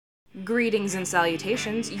Greetings and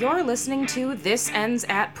salutations. You're listening to This Ends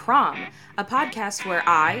at Prom, a podcast where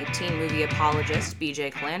I, teen movie apologist BJ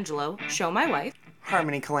Colangelo, show my wife,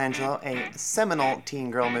 Harmony Colangelo, a seminal teen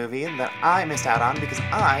girl movie that I missed out on because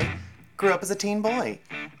I grew up as a teen boy.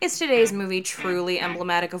 Is today's movie truly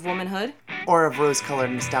emblematic of womanhood? Or of rose-colored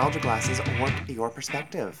nostalgia glasses warped your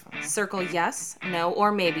perspective. Circle yes, no,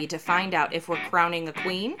 or maybe to find out if we're crowning a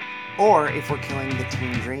queen. Or if we're killing the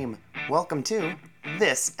teen dream. Welcome to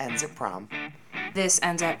This Ends at Prom. This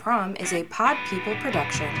Ends at Prom is a Pod People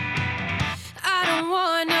production. I don't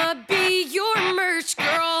wanna be your merch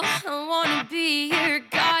girl. I wanna be your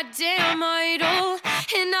goddamn idol.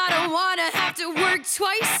 And I don't wanna have to work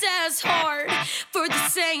twice as hard for the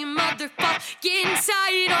same motherfucking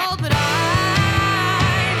title. But I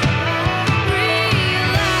realize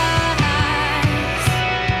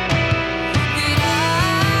that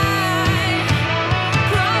I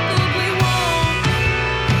probably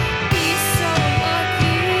won't be so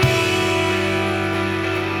lucky.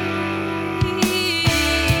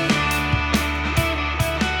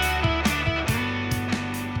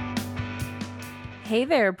 Hey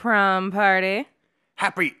there, prom party.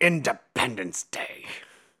 Happy Independence Day.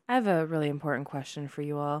 I have a really important question for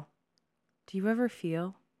you all. Do you ever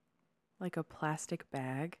feel like a plastic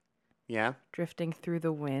bag Yeah? drifting through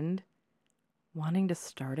the wind, wanting to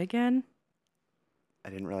start again? I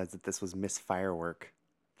didn't realize that this was Miss Firework,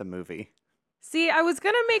 the movie. See, I was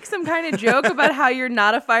going to make some kind of joke about how you're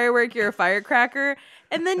not a firework, you're a firecracker,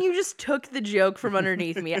 and then you just took the joke from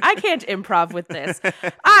underneath me. I can't improv with this.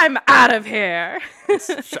 I'm out of here.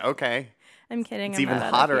 Okay. I'm kidding. It's I'm even not out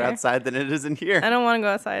of hotter here. outside than it is in here. I don't want to go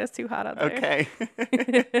outside. It's too hot out there. Okay.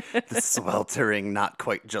 The sweltering, not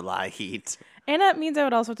quite July heat. And that means I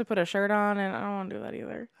would also have to put a shirt on, and I don't want to do that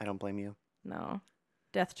either. I don't blame you. No.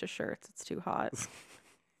 Death to shirts. It's too hot.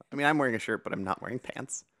 I mean, I'm wearing a shirt, but I'm not wearing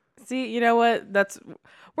pants. See, you know what?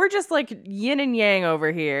 We're just like yin and yang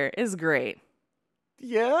over here. It's great.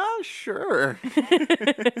 Yeah, sure.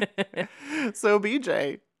 So,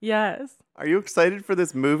 BJ, Yes. are you excited for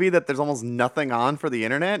this movie that there's almost nothing on for the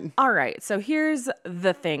internet? All right. So here's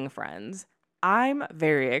the thing, friends. I'm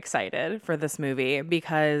very excited for this movie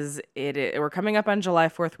because we're coming up on July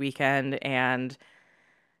 4th weekend, and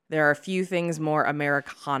there are a few things more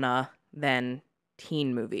Americana than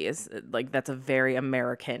teen movies. Like, that's a very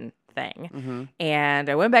American thing. Mm-hmm. And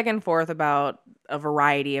I went back and forth about a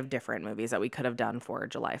variety of different movies that we could have done for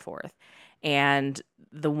July 4th. And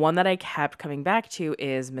the one that I kept coming back to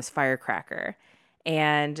is Miss Firecracker.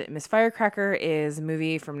 And Miss Firecracker is a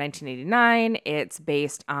movie from 1989. It's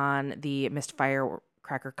based on the Miss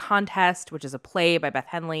Firecracker Contest, which is a play by Beth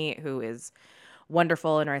Henley, who is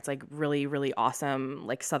wonderful and writes like really, really awesome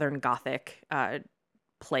like Southern Gothic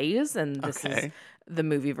plays. And this is Okay. the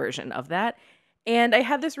movie version of that. And I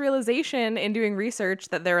had this realization in doing research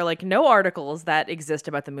that there are like no articles that exist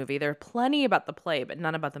about the movie. There are plenty about the play, but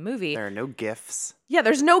none about the movie. There are no GIFs. Yeah,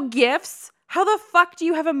 there's no GIFs. How the fuck do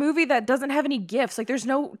you have a movie that doesn't have any GIFs? Like, there's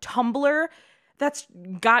no Tumblr that's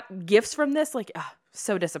got GIFs from this. Like,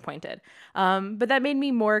 so disappointed. But that made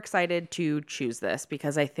me more excited to choose this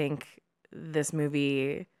because I think this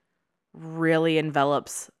movie really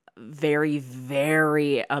envelops very,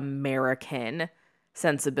 very American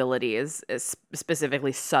sensibilities,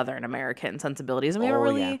 specifically Southern American sensibilities, and we haven't Oh,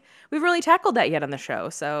 really yeah. we've really tackled that yet on the show.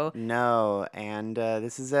 So No, and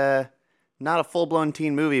this is not a full-blown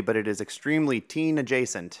teen movie, but it is extremely teen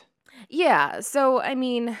adjacent. yeah, so I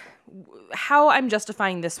mean, how I'm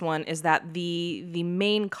justifying this one is that the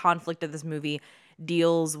main conflict of this movie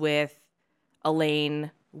deals with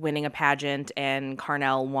Elaine winning a pageant and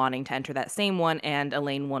Carnell wanting to enter that same one, and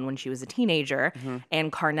Elaine won when she was a teenager, and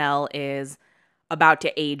Carnell is about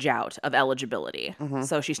to age out of eligibility.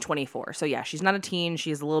 So she's 24. So yeah, she's not a teen.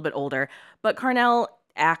 She's a little bit older. But Carnell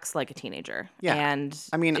acts like a teenager. Yeah. And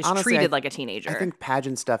I mean, is honestly, treated like a teenager. I think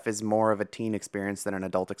pageant stuff is more of a teen experience than an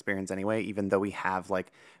adult experience anyway, even though we have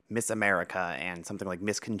like Miss America and something like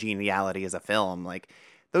Miss Congeniality as a film. Like,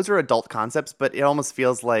 those are adult concepts, but it almost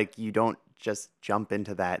feels like you don't just jump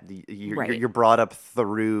into that. Right. You're brought up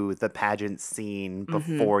through the pageant scene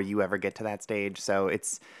before you ever get to that stage. So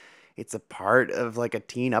it's a part of like a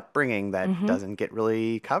teen upbringing that doesn't get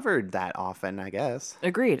really covered that often, I guess.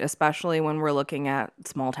 Agreed, especially when we're looking at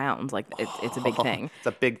small towns. Like, it's a big thing. It's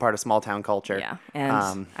a big part of small town culture. Yeah.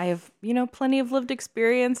 And I have, plenty of lived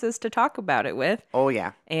experiences to talk about it with. Oh,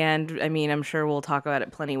 yeah. And I mean, I'm sure we'll talk about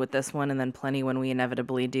it plenty with this one, and then plenty when we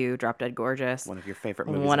inevitably do Drop Dead Gorgeous. One of your favorite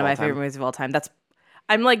movies One of of my all time. favorite movies of all time.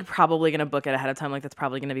 I'm like probably gonna book it ahead of time. Like, that's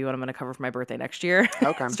probably gonna be what I'm gonna cover for my birthday next year.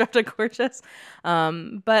 Okay. It's Drop Dead Gorgeous.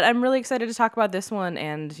 But I'm really excited to talk about this one,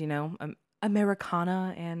 and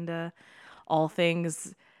Americana and all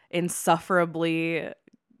things insufferably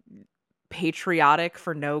patriotic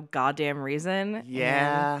for no goddamn reason. And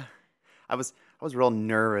Yeah. I was real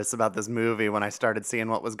nervous about this movie when I started seeing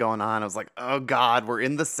what was going on. I was like, "Oh God, we're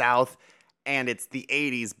in the South and it's the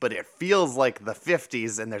 80s, but it feels like the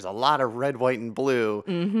 50s and there's a lot of red, white, and blue."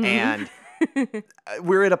 And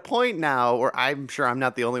we're at a point now where I'm sure I'm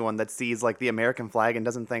not the only one that sees like the American flag and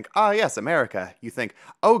doesn't think, "Oh, yes, America." You think,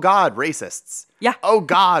 "Oh God, racists." Yeah. "Oh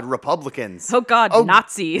God, Republicans." Oh God, Oh,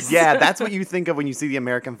 Nazis. Yeah, that's what you think of when you see the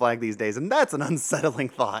American flag these days, and that's an unsettling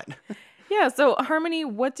thought. Yeah, so Harmony,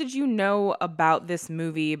 what did you know about this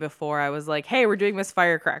movie before I was like, hey, we're doing Miss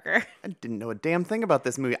Firecracker? I didn't know a damn thing about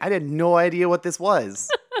this movie. I had no idea what this was.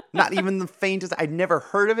 Not even the faintest. I'd never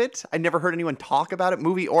heard of it. I'd never heard anyone talk about it,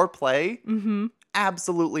 movie or play. Mm-hmm.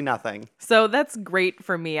 Absolutely nothing. So that's great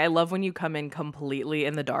for me. I love when you come in completely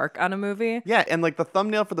in the dark on a movie. Yeah, and like the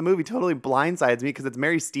thumbnail for the movie totally blindsides me because it's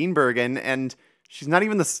Mary Steenburgen and she's not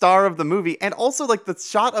even the star of the movie. And also like the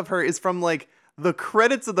shot of her is from like the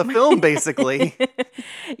credits of the film, basically.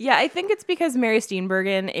 Yeah, I think it's because Mary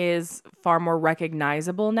Steenburgen is far more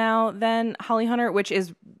recognizable now than Holly Hunter, which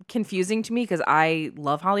is confusing to me because I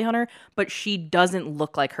love Holly Hunter, but she doesn't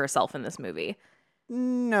look like herself in this movie.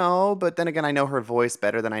 No, but then again, I know her voice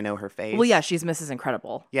better than I know her face. Well, yeah, she's Mrs.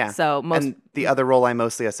 Incredible. Yeah. So And the other role I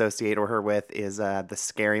mostly associate her with is the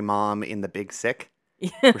scary mom in The Big Sick,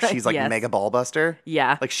 where she's like Yes. mega ballbuster.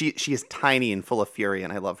 Yeah. Like she is tiny and full of fury,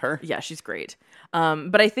 and I love her. Yeah, she's great.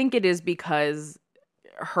 But I think it is because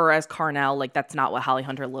her as Carnell, like that's not what Holly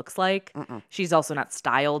Hunter looks like. She's also not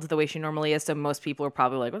styled the way she normally is. So most people are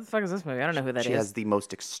probably like, what the fuck is this movie? I don't know who that is. She has the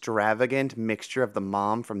most extravagant mixture of the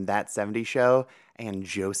mom from That 70s Show and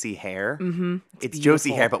Josie hair. Mm-hmm. It's Josie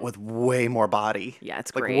beautiful. hair, but with way more body. Yeah,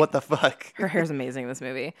 it's like, great. what the fuck? Her hair's amazing in this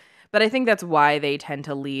movie. But I think that's why they tend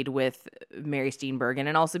to lead with Mary Steenburgen,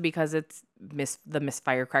 and also because it's the Miss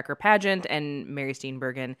Firecracker pageant, and Mary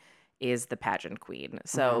Steenburgen is the pageant queen.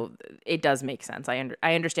 So it does make sense. I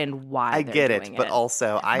understand why I they're get it, doing but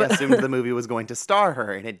also I assumed the movie was going to star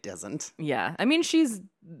her, and it doesn't. Yeah. I mean, she's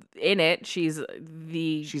in it. She's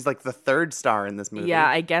like the third star in this movie. Yeah,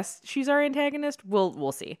 I guess she's our antagonist.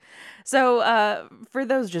 We'll see. So, for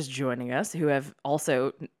those just joining us who have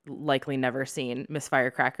also likely never seen Miss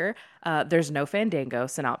Firecracker, there's no Fandango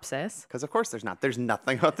synopsis. Because of course there's not. There's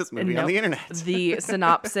nothing about this movie on the internet. The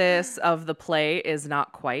synopsis of the play is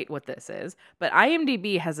not quite what this is, but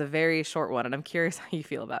IMDb has a very short one, and I'm curious how you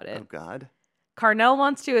feel about it. Oh God. Carnell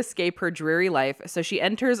wants to escape her dreary life, so she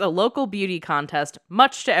enters a local beauty contest,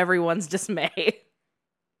 much to everyone's dismay.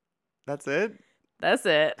 That's it? That's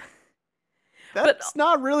it. That's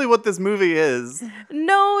not really what this movie is.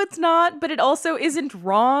 No, it's not, but it also isn't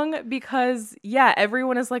wrong because, yeah,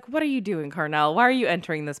 everyone is like, what are you doing, Carnell? Why are you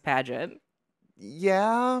entering this pageant?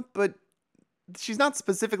 Yeah, but she's not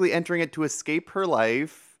specifically entering it to escape her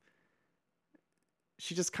life.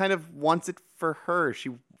 She just kind of wants it for her.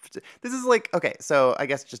 This is like, okay, so I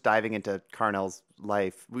guess just diving into Carnell's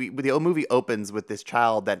life, the movie opens with this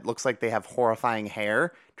child that looks like they have horrifying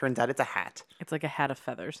hair. Turns out it's a hat. It's like a hat of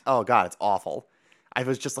feathers. Oh God, it's awful. I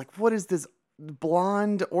was just like, what is this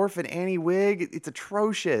blonde Orphan Annie wig? It's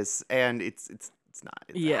atrocious, and it's not.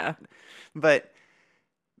 It's a hat. But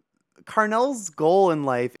Carnell's goal in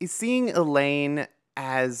life is seeing Elaine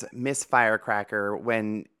as Miss Firecracker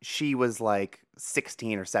when she was like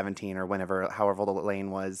 16 or 17 or however old Elaine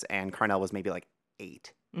was, and Carnell was maybe like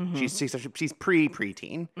 8. Mm-hmm. She's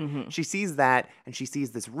preteen. Mm-hmm. She sees that, and she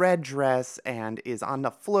sees this red dress and is on the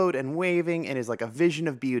float and waving and is like a vision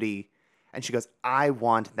of beauty, and she goes, I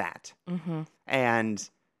want that. Mm-hmm. And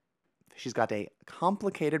she's got a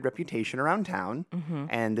complicated reputation around town,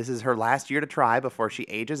 and this is her last year to try before she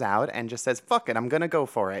ages out, and just says, fuck it, I'm gonna go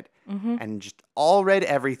for it. And just all read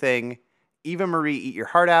everything. Eva Marie, eat your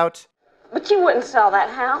heart out. But you wouldn't sell that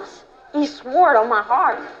house. You swore it on my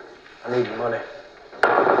heart. I need money.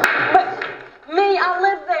 But me, I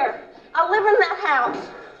live there. I live in that house.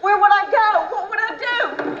 Where would I go? What would I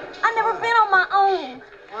do? I never been on my own.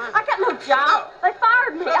 I got no job. They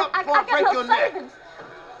fired me. I got no savings.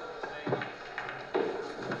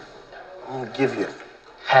 I'm gonna give you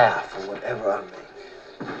half of whatever I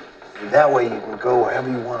make. And that way you can go wherever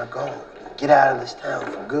you want to go. Get out of this town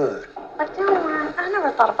for good. But Delaware, I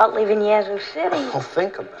never thought about leaving Yazoo City. Oh,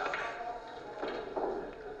 think about it.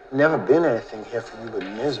 Never been anything here for you but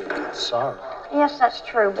misery and sorrow. Yes, that's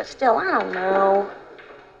true, but still, I don't know.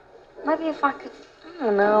 Maybe if I could, I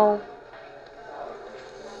don't know.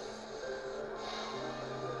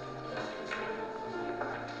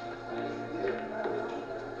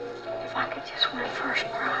 If I could just win first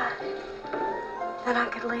prize. then I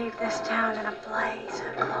could leave this town in a blaze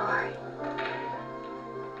of glory.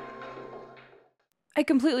 I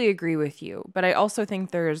completely agree with you, but I also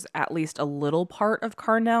think there's at least a little part of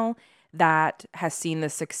Carnell that has seen the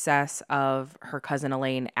success of her cousin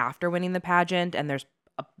Elaine after winning the pageant, and there's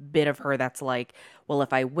a bit of her that's like, well,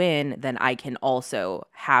 if I win, then I can also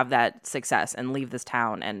have that success and leave this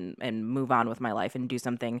town and move on with my life and do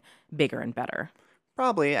something bigger and better.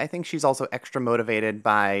 Probably. I think she's also extra motivated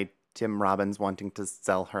by Tim Robbins wanting to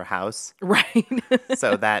sell her house. Right.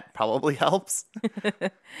 So that probably helps.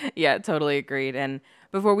 Yeah, totally agreed. And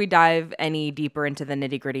before we dive any deeper into the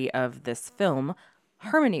nitty-gritty of this film,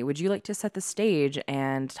 Harmony, would you like to set the stage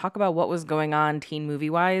and talk about what was going on teen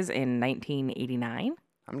movie-wise in 1989?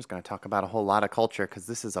 I'm just going to talk about a whole lot of culture because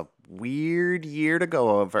this is a weird year to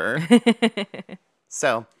go over.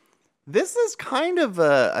 So, this is kind of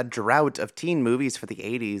a drought of teen movies for the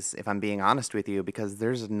 80s, if I'm being honest with you, because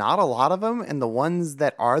there's not a lot of them, and the ones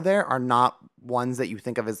that are there are not ones that you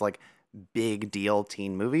think of as, like, big deal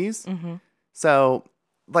teen movies. Mm-hmm. So,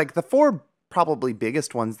 like, the four probably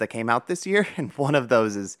biggest ones that came out this year, and one of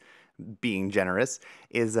those is being generous,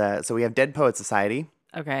 is, so we have Dead Poet Society.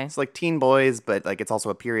 Okay. It's like teen boys, but like it's also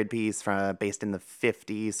a period piece based in the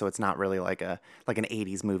 50s, so it's not really like an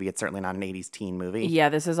 80s movie. It's certainly not an 80s teen movie. Yeah,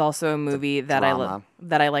 this is also a movie that drama.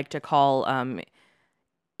 I like to call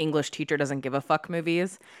English teacher doesn't give a fuck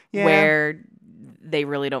movies, Yeah. where they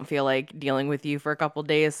really don't feel like dealing with you for a couple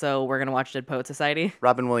days, so we're gonna watch Dead Poet Society.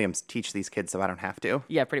 Robin Williams teach these kids so I don't have to.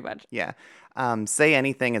 Yeah, pretty much. Yeah. Say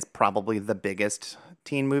Anything is probably the biggest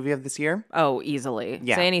teen movie of this year. Oh, easily.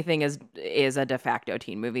 Yeah. Say Anything is a de facto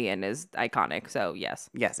teen movie and is iconic, so yes.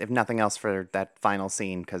 Yes, if nothing else for that final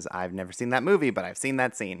scene, because I've never seen that movie, but I've seen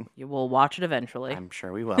that scene. You will watch it eventually. I'm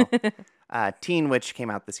sure we will. Teen Witch came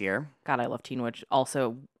out this year. God, I love Teen Witch.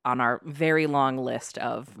 Also on our very long list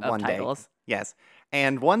of One day. titles. Yes.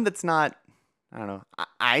 And one that's not, I don't know,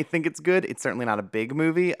 I think it's good. It's certainly not a big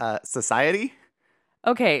movie. Society.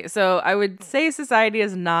 Okay, so I would say Society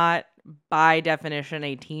is not by definition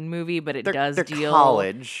a teen movie, but it does they're deal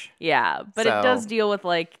college. Yeah, but it does So- deal with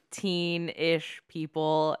like teen-ish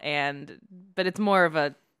people but it's more of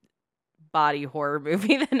a body horror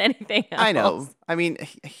movie than anything else. I know. I mean,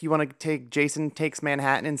 you want to take Jason Takes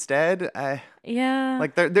Manhattan instead? Yeah.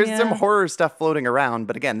 Like there's some yeah. horror stuff floating around,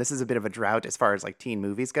 but again, this is a bit of a drought as far as like teen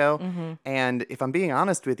movies go. Mm-hmm. And if I'm being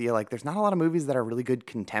honest with you, like there's not a lot of movies that are really good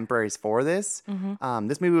contemporaries for this. Mm-hmm.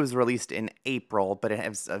 This movie was released in April, but it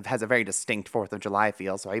has a very distinct 4th of July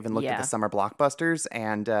feel. So I even looked at Yeah. the summer blockbusters,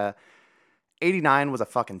 and 89 was a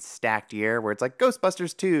fucking stacked year where it's like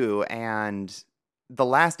Ghostbusters 2 and the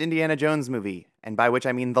last Indiana Jones movie, and by which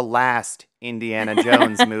I mean the last Indiana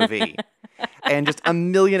Jones movie. And just a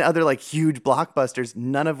million other like huge blockbusters,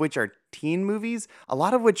 none of which are teen movies, a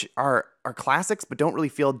lot of which are classics but don't really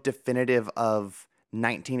feel definitive of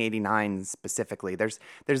 1989 specifically. There's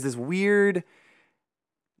this weird,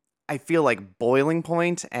 I feel like, boiling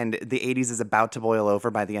point, and the 80s is about to boil over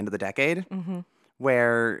by the end of the decade, Mm-hmm.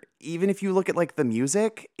 where even if you look at like the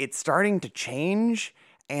music, it's starting to change.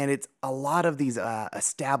 And it's a lot of these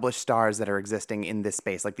established stars that are existing in this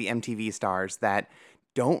space, like the MTV stars that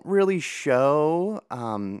don't really show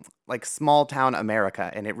like small town America.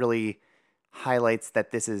 And it really highlights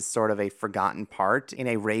that this is sort of a forgotten part in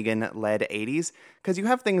a Reagan-led 80s. Because you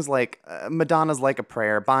have things like Madonna's Like a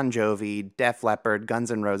Prayer, Bon Jovi, Def Leppard,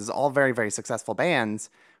 Guns N' Roses, all very, very successful bands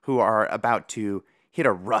who are about to hit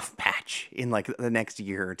a rough patch in like the next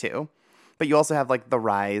year or two. But you also have like the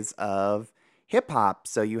rise of hip hop.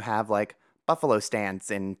 So you have like Buffalo Stance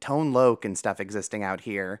and Tone Loc and stuff existing out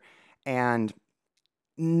here. And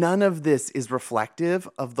none of this is reflective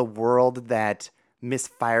of the world that Miss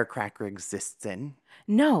Firecracker exists in.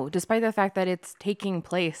 No, despite the fact that it's taking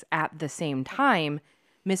place at the same time,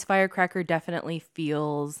 Miss Firecracker definitely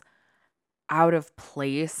feels out of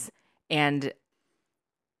place. And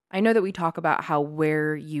I know that we talk about how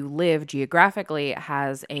where you live geographically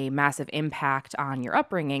has a massive impact on your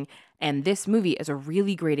upbringing. And this movie is a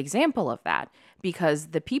really great example of that, because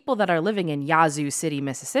the people that are living in Yazoo City,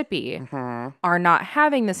 Mississippi, are not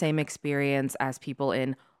having the same experience as people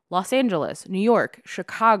in Los Angeles, New York,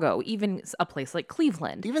 Chicago, even a place like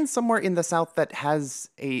Cleveland, Even somewhere in the South that has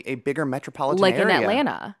a bigger metropolitan like area. in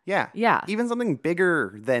Atlanta. Yeah. Yeah. Even something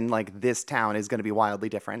bigger than like this town is going to be wildly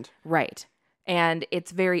different. Right. And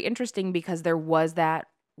it's very interesting because there was that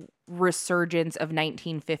resurgence of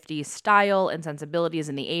 1950s style and sensibilities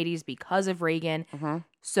in the 80s because of Reagan. Mm-hmm.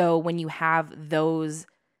 So when you have those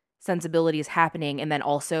sensibilities happening. And then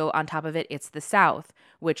also on top of it, it's the South,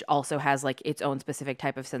 which also has like its own specific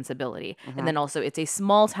type of sensibility. And then also it's a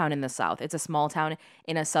small town in the South. It's a small town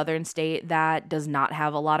in a southern state that does not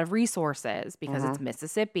have a lot of resources because it's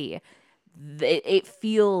Mississippi. It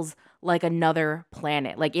feels like another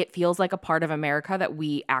planet. Like it feels like a part of America that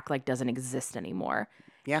we act like doesn't exist anymore.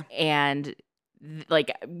 Yeah. And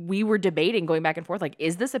like we were debating going back and forth, like,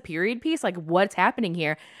 is this a period piece? Like what's happening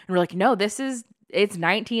here? And we're like, no, it's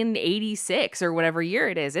 1986 or whatever year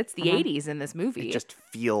it is. It's the 80s in this movie. It just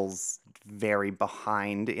feels very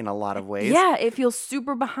behind in a lot of ways. Yeah, it feels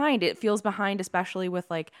super behind. It feels behind, especially with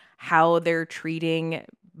like how they're treating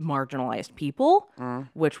marginalized people,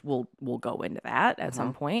 which we'll go into that at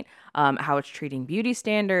some point. How it's treating beauty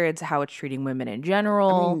standards, how it's treating women in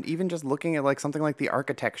general. I mean, even just looking at like something like the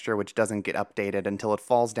architecture, which doesn't get updated until it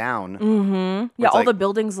falls down. Yeah, all like- the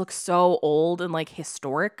buildings look so old and like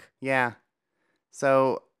historic. Yeah.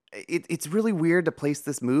 So it's really weird to place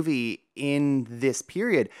this movie in this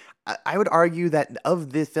period. I would argue that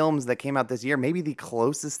of the films that came out this year, maybe the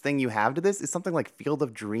closest thing you have to this is something like Field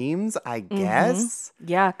of Dreams, I guess.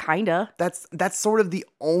 Yeah, kinda. That's sort of the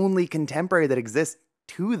only contemporary that exists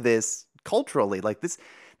to this culturally. Like this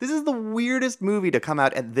is the weirdest movie to come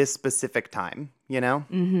out at this specific time, you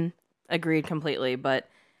know? Agreed completely. But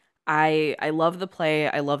I love the play.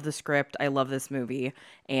 I love the script. I love this movie.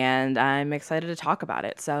 And I'm excited to talk about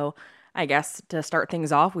it. So I guess to start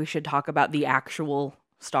things off, we should talk about the actual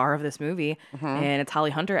star of this movie. And it's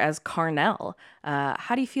Holly Hunter as Carnell.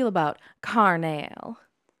 How do you feel about Carnell?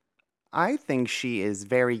 I think she is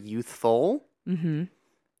very youthful. Mm-hmm.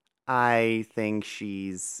 I think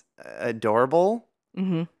she's adorable.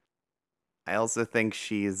 Mm-hmm. I also think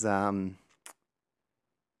she's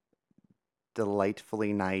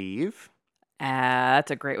delightfully naive.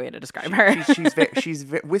 That's a great way to describe her. She's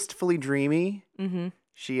wistfully dreamy. Mm-hmm.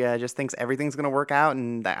 She just thinks everything's gonna work out,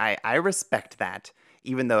 and I respect that,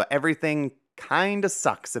 even though everything kind of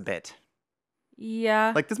sucks a bit.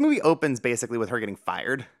 Yeah. Like this movie opens basically with her getting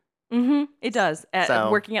fired. Mm-hmm. It does.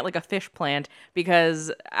 So- Working at like a fish plant,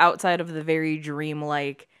 because outside of the very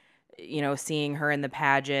dreamlike, seeing her in the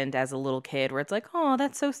pageant as a little kid where it's like, oh,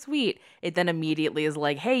 that's so sweet. It then immediately is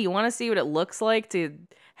like, hey, you want to see what it looks like to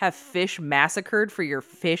have fish massacred for your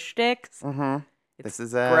fish sticks? Mm-hmm. This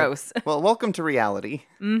is gross. Well, welcome to reality.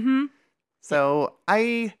 Mm-hmm. So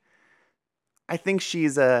I think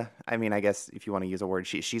she's I guess if you want to use a word,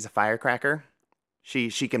 she's a firecracker. She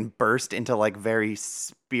can burst into like very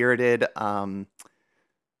spirited. I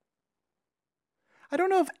don't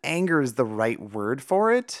know if anger is the right word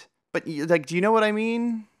for it, but like, do you know what I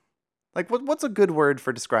mean? Like, what's a good word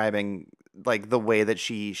for describing like the way that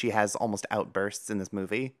she has almost outbursts in this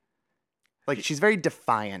movie? Like, she's very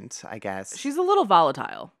defiant, I guess. She's a little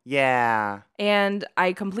volatile. Yeah. And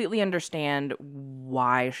I completely understand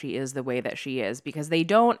why she is the way that she is, because they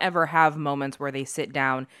don't ever have moments where they sit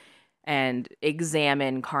down and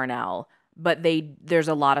examine Carnell, but there's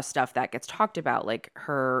a lot of stuff that gets talked about. Like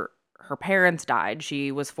her parents died.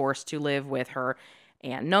 She was forced to live with her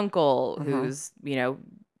aunt and uncle, who's,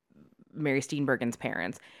 Mary Steenburgen's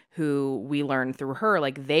parents, who we learned through her,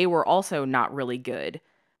 like they were also not really good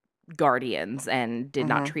guardians and did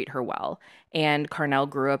not treat her well. And Carnell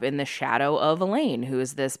grew up in the shadow of Elaine, who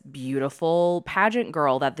is this beautiful pageant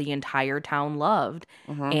girl that the entire town loved.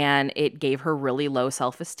 And it gave her really low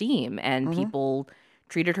self-esteem, and people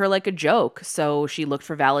treated her like a joke. So she looked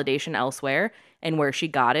for validation elsewhere, and where she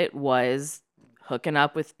got it was hooking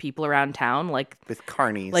up with people around town, like With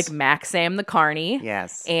carnies. like Mac Sam the Carney.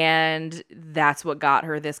 Yes. And that's what got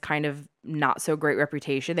her this kind of not so great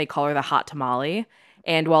reputation. They call her the hot tamale.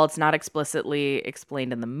 And while it's not explicitly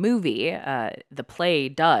explained in the movie, the play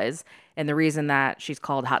does. And the reason that she's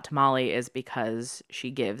called hot tamale is because she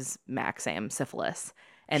gives Mac Sam syphilis.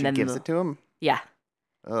 And she then gives it to him? Yeah.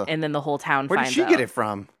 Ugh. And then the whole town Where did finds she out. get it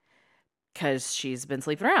from? Because she's been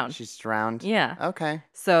sleeping around. She's drowned? Yeah. Okay.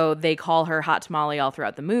 So they call her hot tamale all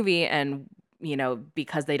throughout the movie. And,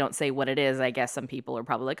 because they don't say what it is, I guess some people are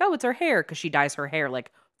probably like, oh, it's her hair, because she dyes her hair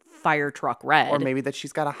like fire truck red. Or maybe that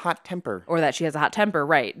she's got a hot temper. Or that she has a hot temper,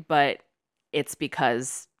 right. But it's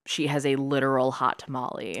because she has a literal hot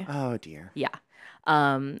tamale. Oh, dear. Yeah.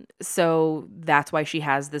 So that's why she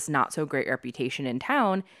has this not so great reputation in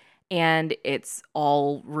town. And it's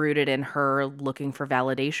all rooted in her looking for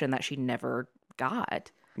validation that she never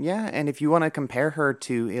got. Yeah, and if you want to compare her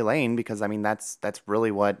to Elaine, because that's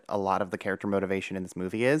really what a lot of the character motivation in this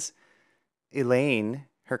movie is. Elaine,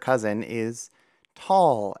 her cousin, is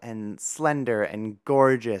tall and slender and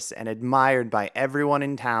gorgeous and admired by everyone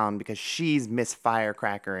in town because she's Miss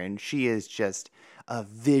Firecracker and she is just a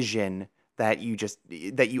vision that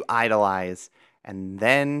you idolize. And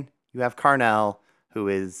then you have Carnell, who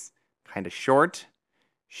is kind of short.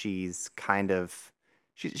 She's kind of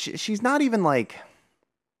she's not even like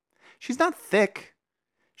she's not thick.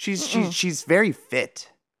 She's very fit.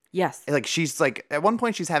 Yes. Like she's like at one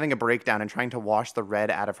point she's having a breakdown and trying to wash the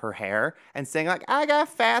red out of her hair and saying like I got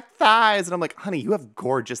fat thighs, and I'm like, honey, you have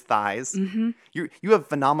gorgeous thighs. Mm-hmm. You have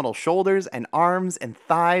phenomenal shoulders and arms and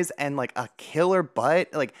thighs and like a killer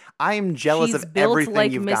butt. Like I am jealous She's of built everything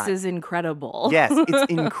like you've Mrs. got. Incredible. Yes,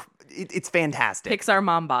 it's fantastic. Pixar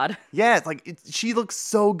mom bod. Yes, like she looks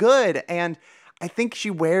so good, and I think she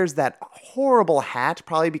wears that horrible hat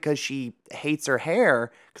probably because she hates her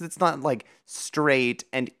hair because it's not like straight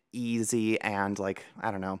and easy and like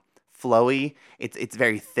I don't know, flowy. It's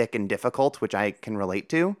very thick and difficult, which I can relate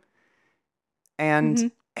to.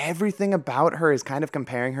 And everything about her is kind of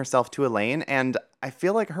comparing herself to Elaine, and I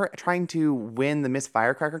feel like her trying to win the Miss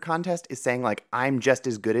Firecracker contest is saying like I'm just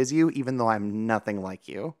as good as you even though I'm nothing like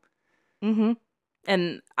you. Mm-hmm.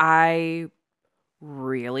 And I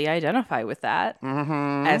really identify with that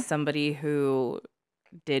as somebody who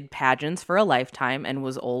did pageants for a lifetime and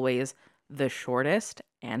was always the shortest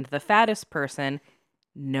and the fattest person,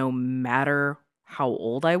 no matter how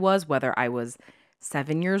old I was, whether I was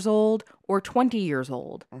 7 years old or 20 years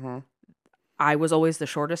old. I was always the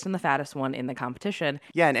shortest and the fattest one in the competition.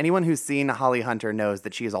 Yeah, and anyone who's seen Holly Hunter knows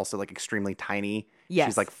that she is also like extremely tiny. Yes.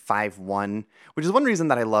 She's like 5'1", which is one reason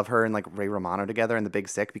that I love her and like Ray Romano together in The Big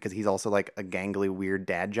Sick because he's also like a gangly weird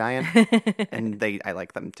dad giant, and I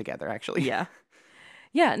like them together actually. Yeah.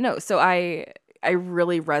 Yeah, no, so I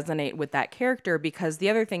really resonate with that character because the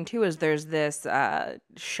other thing too is there's this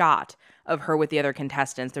shot of her with the other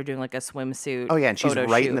contestants. They're doing like a swimsuit. Oh yeah, and she's photo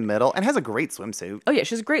right shoot. in the middle and has a great swimsuit. Oh yeah,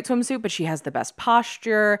 she's a great swimsuit, but she has the best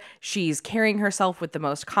posture. She's carrying herself with the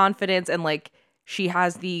most confidence, and like she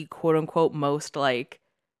has the quote unquote most like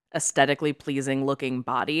aesthetically pleasing looking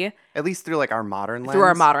body. At least through like our modern lens. Through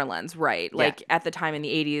our modern lens, right. Yeah. Like at the time in the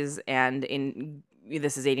 80s and in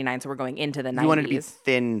this is 89, so we're going into the 90s. You wanted to be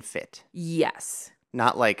thin fit, Yes.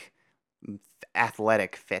 not like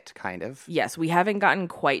athletic fit kind of. Yes, we haven't gotten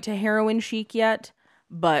quite to heroin chic yet,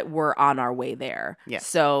 but we're on our way there. Yes.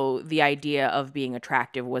 So the idea of being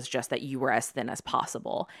attractive was just that you were as thin as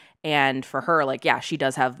possible. And for her, like, yeah, she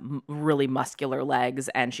does have really muscular legs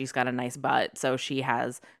and she's got a nice butt. So she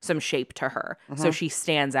has some shape to her. So she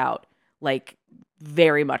stands out like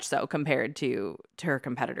very much so compared to her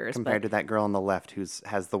competitors. Compared to that girl on the left who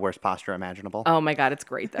has the worst posture imaginable. Oh my God, it's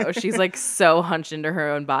great though. She's like so hunched into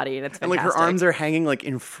her own body and it's and fantastic. like her arms are hanging like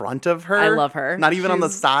in front of her. I love her. Not even on the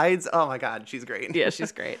She's- sides. Oh my God, she's great. Yeah,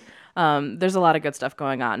 she's great. There's a lot of good stuff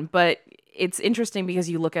going on, but it's interesting because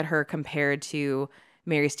you look at her compared to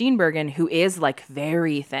Mary Steenburgen, who is like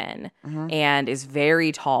very thin and is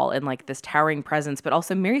very tall and like this towering presence, but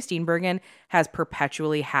also Mary Steenburgen has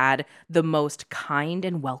perpetually had the most kind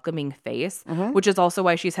and welcoming face, which is also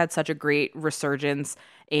why she's had such a great resurgence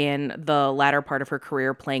in the latter part of her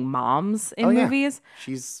career playing moms in movies.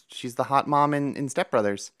 She's the hot mom in Step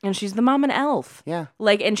Brothers. And she's the mom in Elf. Yeah.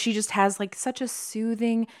 Like, and she just has like such a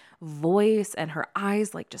soothing voice and her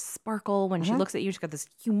eyes like just sparkle when she looks at you. She's got this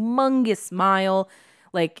humongous smile.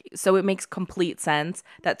 Like, so it makes complete sense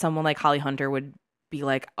that someone like Holly Hunter would be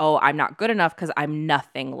like, oh, I'm not good enough because I'm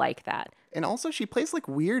nothing like that. And also she plays like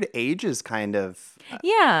weird ages kind of.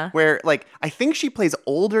 Yeah. Where like I think she plays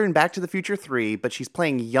older in Back to the Future 3, but she's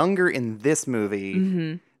playing younger in this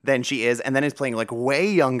movie than she is, and then is playing like way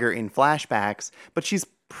younger in flashbacks, but she's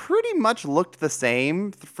pretty much looked the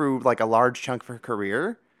same through like a large chunk of her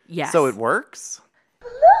career. Yes. So it works.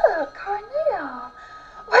 Look, Carnell.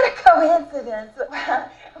 What a coincidence.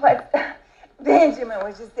 What, Benjamin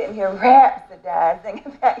was just sitting here rhapsodizing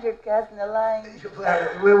about your cousin Elaine.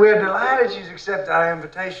 Well, we're delighted she's accepted our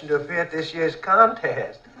invitation to appear at this year's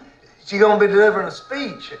contest. She's going to be delivering a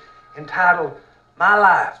speech entitled My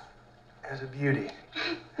Life as a Beauty.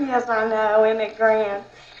 Yes, I know, isn't it grand?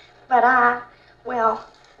 But I'd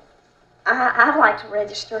like to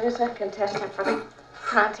register as a contestant for the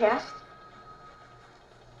contest.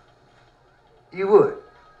 You would?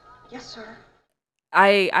 Yes, sir.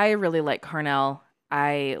 I really like Carnell.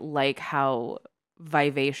 I like how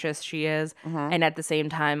vivacious she is. And at the same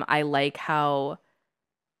time, I like how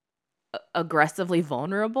aggressively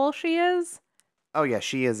vulnerable she is. Oh yeah,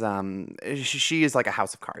 she is she is like a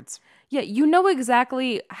house of cards. Yeah, you know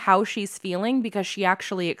exactly how she's feeling because she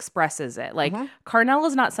actually expresses it. Like, Carnell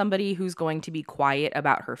is not somebody who's going to be quiet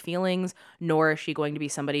about her feelings, nor is she going to be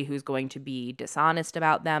somebody who's going to be dishonest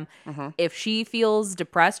about them. If she feels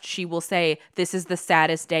depressed, she will say, "This is the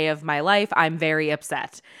saddest day of my life. I'm very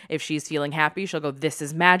upset." If she's feeling happy, she'll go, "This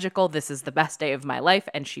is magical. This is the best day of my life."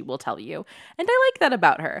 And she will tell you. And I like that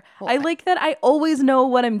about her. I like that I always know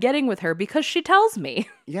what I'm getting with her because she tells me.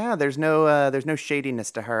 Yeah, there's no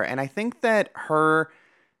shadiness to her, and I think that her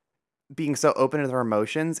being so open to her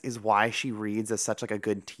emotions is why she reads as such like a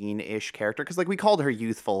good teen-ish character. Because like we called her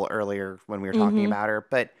youthful earlier when we were talking about her,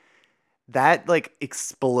 but that like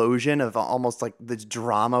explosion of almost like the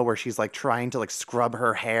drama where she's like trying to like scrub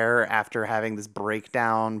her hair after having this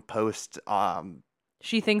breakdown post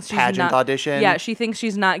She thinks she's pageant not, audition. Yeah, she thinks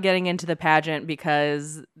she's not getting into the pageant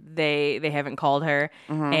because they haven't called her,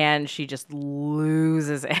 and she just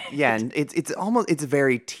loses it. Yeah, and it's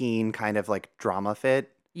very teen kind of like drama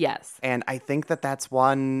fit. Yes. And I think that that's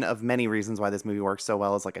one of many reasons why this movie works so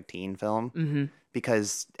well as like a teen film.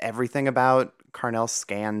 Because everything about Carnell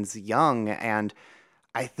scans young, and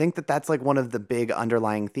I think that that's like one of the big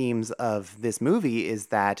underlying themes of this movie is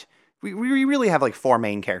that we really have like four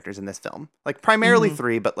main characters in this film. Like primarily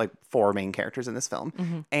three, but like four main characters in this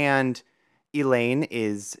film. And Elaine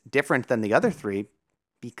is different than the other three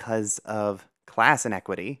because of class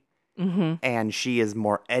inequity. And she is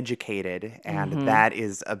more educated, and that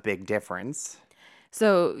is a big difference.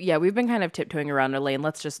 So, yeah, we've been kind of tiptoeing around Elaine.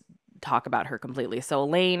 Let's just talk about her completely. So,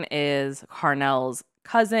 Elaine is Carnell's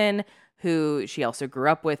cousin, who she also grew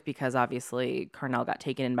up with because obviously Carnell got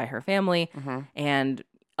taken in by her family. And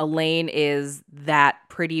Elaine is that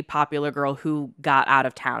pretty popular girl who got out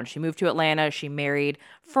of town. She moved to Atlanta. She married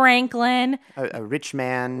Franklin. A rich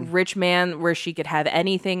man. Rich man where she could have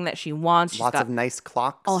anything that she wants. She's Lots got of nice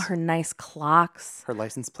clocks. all her nice clocks. Her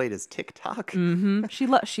license plate is TikTok.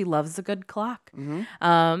 She loves a good clock.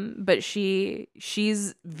 But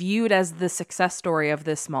she's viewed as the success story of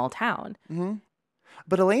this small town.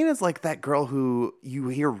 But Elaine is like that girl who you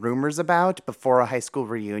hear rumors about before a high school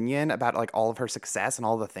reunion about like all of her success and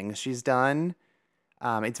all the things she's done.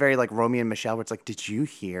 It's very like Romeo and Michelle, where it's like, did you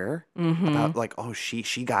hear about like, oh,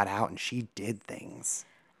 she got out and she did things.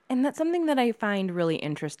 And that's something that I find really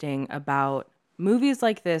interesting about movies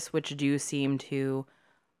like this, which do seem to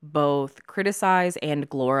both criticize and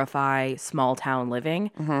glorify small town living.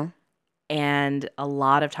 And a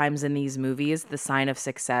lot of times in these movies, the sign of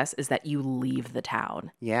success is that you leave the town.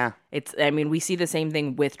 Yeah. We see the same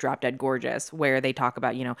thing with Drop Dead Gorgeous, where they talk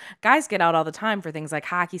about, guys get out all the time for things like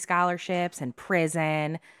hockey scholarships and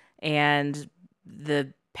prison, and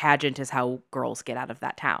the pageant is how girls get out of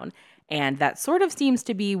that town. And that sort of seems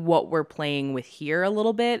to be what we're playing with here a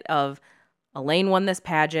little bit of Elaine won this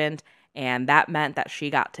pageant, and that meant that she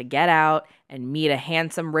got to get out and meet a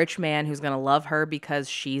handsome rich man who's going to love her because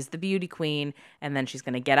she's the beauty queen, and then she's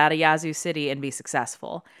going to get out of Yazoo City and be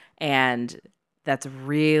successful. And that's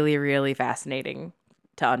really, really fascinating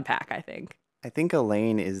to unpack, I think. I think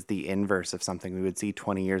Elaine is the inverse of something we would see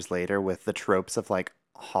 20 years later with the tropes of like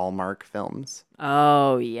Hallmark films.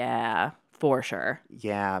 Oh, yeah, for sure.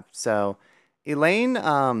 Yeah. So Elaine,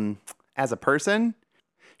 as a person,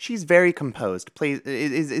 she's very composed,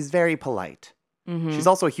 is very polite. She's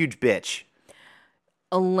also a huge bitch.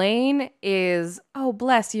 Elaine is, oh,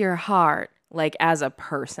 bless your heart, like as a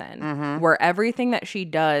person, where everything that she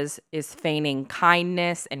does is feigning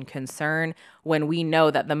kindness and concern when we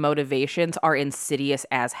know that the motivations are insidious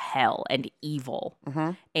as hell and evil.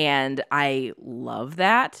 And I love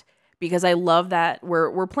that because I love that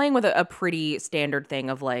we're playing with a pretty standard thing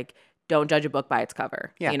of like, don't judge a book by its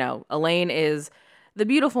cover. Yeah. Elaine is the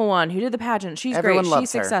beautiful one who did the pageant. She's Everyone great. loves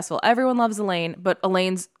She's her. successful. Everyone loves Elaine, but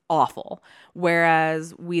Elaine's awful.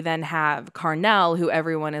 Whereas we then have Carnell, who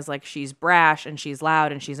everyone is like, she's brash and she's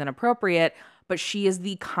loud and she's inappropriate, but she is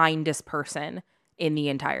the kindest person in the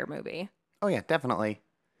entire movie. Oh yeah, definitely.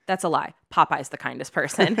 That's a lie. Popeye's the kindest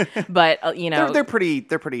person, but They're pretty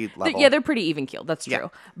level. they're pretty even keeled. That's true. Yeah.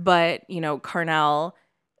 But Carnell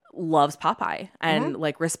loves Popeye and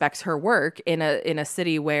like respects her work in a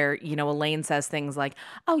city where Elaine says things like,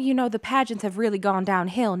 oh, the pageants have really gone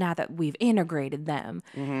downhill now that we've integrated them.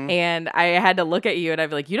 And I had to look at you and I'd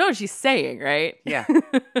be like, you know what she's saying, right? Yeah.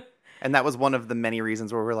 And that was one of the many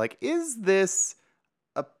reasons where we're like, is this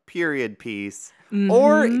a period piece?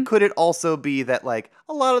 Or could it also be that like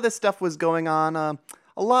a lot of this stuff was going on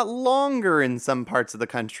a lot longer in some parts of the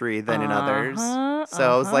country than in others.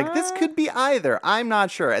 So I was like, this could be either. I'm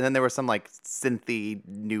not sure. And then there was some like synthy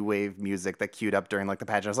new wave music that queued up during like the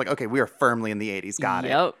pageant. I was like, okay, we are firmly in the 80s. Got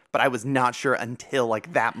Yep. it. But I was not sure until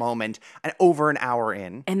like that moment and over an hour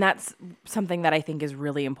in. And that's something that I think is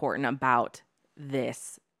really important about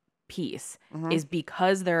this piece is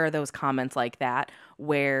because there are those comments like that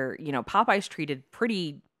where, you know, Popeye's treated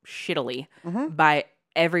pretty shittily by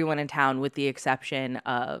everyone in town with the exception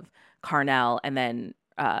of Carnell and then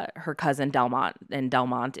her cousin Delmont. And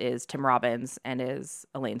Delmont is Tim Robbins and is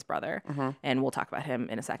Elaine's brother. And we'll talk about him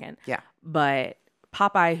in a second. Yeah. But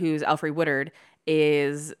Popeye, who's Elfrey Woodard,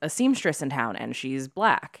 is a seamstress in town and she's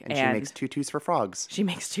black. And she makes tutus for frogs. She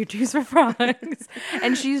makes tutus for frogs.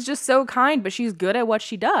 And she's just so kind, but she's good at what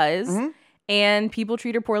she does. And people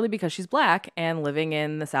treat her poorly because she's black and living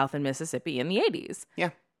in the South in Mississippi in the 80s. Yeah.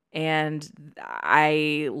 And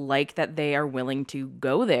I like that they are willing to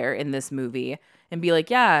go there in this movie and be like,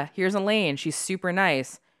 yeah, here's Elaine. She's super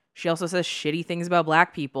nice. She also says shitty things about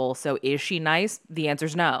black people. So is she nice? The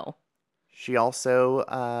answer's no. She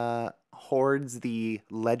also hoards the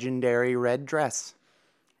legendary red dress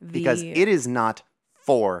because it is not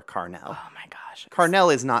for Carnell. Oh my gosh.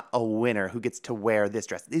 Carnell is not a winner who gets to wear this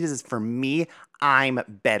dress. It is for me. I'm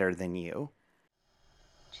better than you.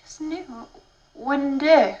 Just knew. Wouldn't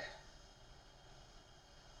do.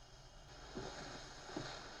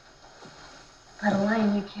 But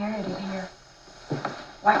Elaine, you carried it here.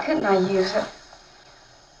 Why couldn't I use it?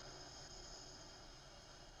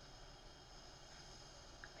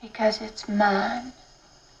 Because it's mine.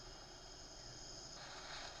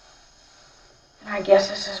 And I guess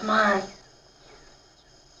this is mine.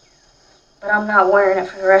 But I'm not wearing it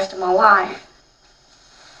for the rest of my life.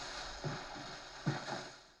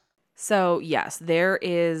 So, yes, there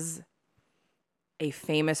is a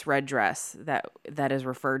famous red dress that is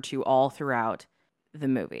referred to all throughout the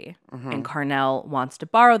movie. And Carnell wants to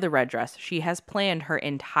borrow the red dress. She has planned her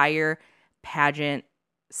entire pageant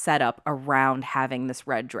setup around having this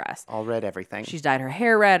red dress. All red everything. She's dyed her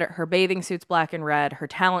hair red, her bathing suit's black and red, her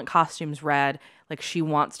talent costume's red. Like, she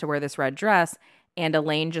wants to wear this red dress. And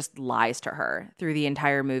Elaine just lies to her through the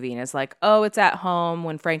entire movie and is like, oh, it's at home.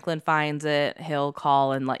 When Franklin finds it, he'll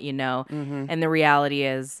call and let you know. And the reality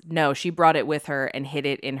is, no, she brought it with her and hid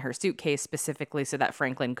it in her suitcase specifically so that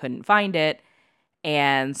Franklin couldn't find it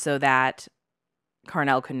and so that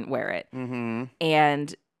Carnell couldn't wear it.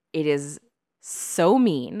 And it is so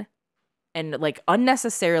mean and like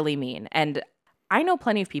unnecessarily mean. And I know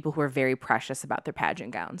plenty of people who are very precious about their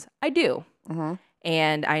pageant gowns. I do.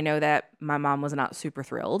 And I know that my mom was not super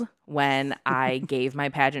thrilled when I gave my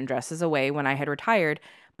pageant dresses away when I had retired.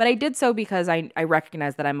 But I did so because I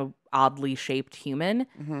recognize that I'm an oddly shaped human.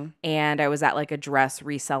 And I was at like a dress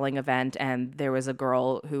reselling event. And there was a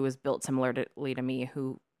girl who was built similarly to me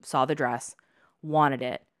who saw the dress, wanted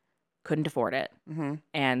it, couldn't afford it,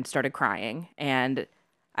 and started crying. And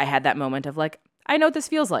I had that moment of like, I know what this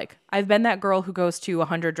feels like. I've been that girl who goes to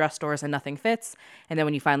 100 dress stores and nothing fits. And then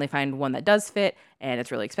when you finally find one that does fit and it's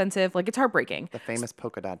really expensive, like it's heartbreaking. The famous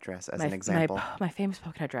polka dot dress as an example. My famous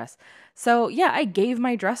polka dot dress. So yeah, I gave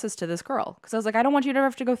my dresses to this girl because I was like, I don't want you to ever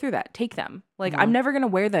have to go through that. Take them. Like I'm never going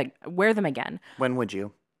to wear them again. When would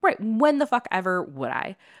you? Right. When the fuck ever would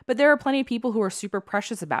I? But there are plenty of people who are super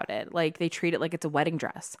precious about it. Like they treat it like it's a wedding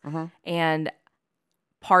dress. And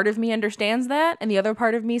part of me understands that. And the other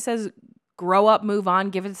part of me says, grow up, move on,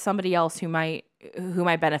 give it to somebody else who might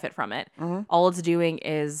benefit from it. All it's doing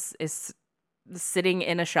is sitting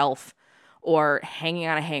in a shelf or hanging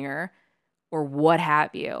on a hanger or what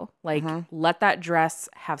have you. Like let that dress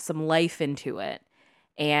have some life into it.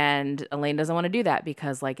 And Elaine doesn't want to do that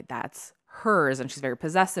because like that's hers and she's very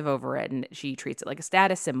possessive over it and she treats it like a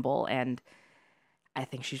status symbol. And I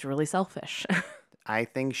think she's really selfish. I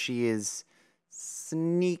think she is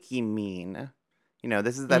sneaky mean. You know,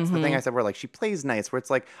 that's the thing I said where like she plays nice, where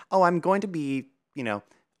it's like, oh, I'm going to be, you know,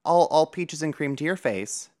 all peaches and cream to your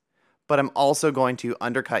face, but I'm also going to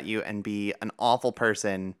undercut you and be an awful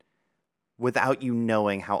person without you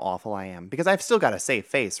knowing how awful I am. Because I've still got a safe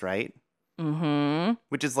face, right?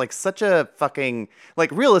 Which is like such a fucking,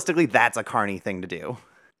 like realistically, that's a Carney thing to do.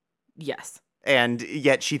 Yes. And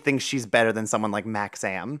yet she thinks she's better than someone like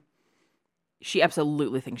Maxam. She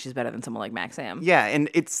absolutely thinks she's better than someone like Maxam. Yeah, and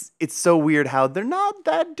it's so weird how they're not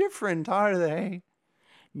that different, are they?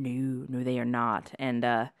 No, they are not. And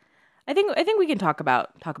I think we can talk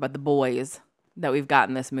about the boys that we've got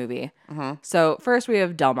in this movie. So first we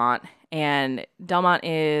have Delmont, and Delmont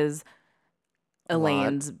is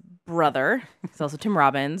Elaine's brother. He's also Tim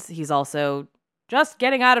Robbins. He's also just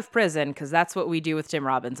getting out of prison, because that's what we do with Tim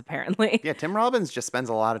Robbins, apparently. Yeah, Tim Robbins just spends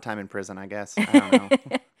a lot of time in prison, I guess. I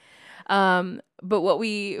don't know. But what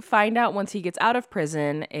we find out once he gets out of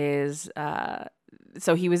prison is,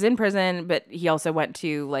 so he was in prison, but he also went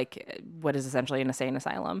to like what is essentially an insane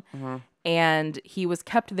asylum, and he was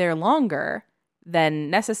kept there longer than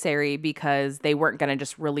necessary because they weren't going to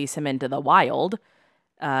just release him into the wild.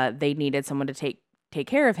 They needed someone to take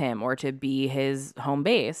care of him or to be his home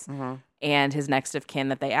base. And his next of kin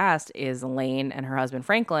that they asked is Elaine and her husband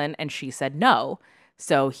Franklin, and she said no.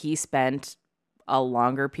 So he spent a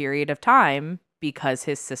longer period of time because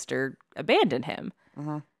his sister abandoned him.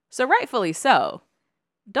 So rightfully so.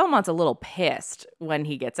 Belmont's a little pissed when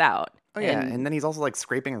he gets out. Oh, yeah. And then he's also like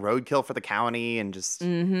scraping roadkill for the county and just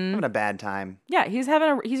having a bad time. Yeah, he's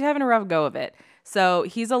having a rough go of it. So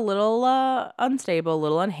he's a little unstable, a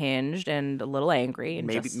little unhinged, and a little angry. And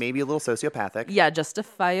Maybe a little sociopathic. Yeah,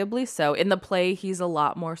 justifiably so. In the play, he's a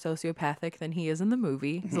lot more sociopathic than he is in the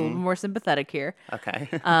movie. He's a little more sympathetic here. Okay.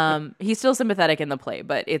 He's still sympathetic in the play,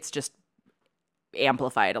 but it's just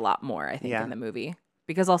amplified a lot more, I think, in the movie.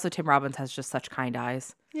 Because also Tim Robbins has just such kind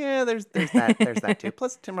eyes. Yeah, there's that too.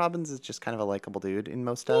 Plus, Tim Robbins is just kind of a likable dude in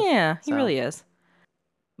most stuff. Yeah, he really is.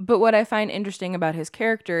 But what I find interesting about his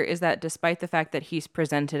character is that despite the fact that he's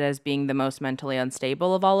presented as being the most mentally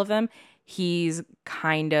unstable of all of them, he's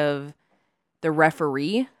kind of the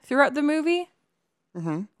referee throughout the movie.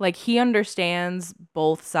 Like, he understands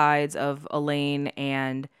both sides of Elaine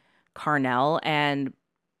and Carnell and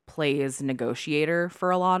plays negotiator for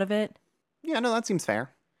a lot of it. Yeah, no, that seems fair.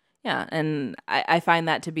 Yeah, and I find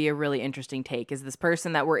that to be a really interesting take, is this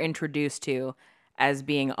person that we're introduced to as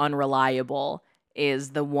being unreliable is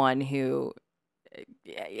the one who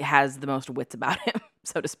has the most wits about him,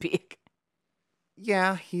 so to speak.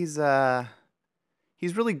 Yeah, he's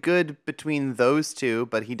really good between those two,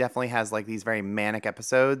 but he definitely has like these very manic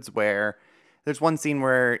episodes where there's one scene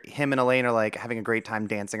where him and Elaine are like having a great time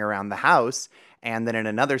dancing around the house, and then in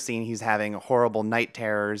another scene he's having horrible night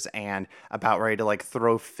terrors and about ready to like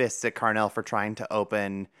throw fists at Carnell for trying to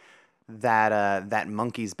open that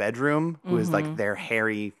monkey's bedroom, who is like their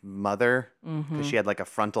hairy mother, because she had like a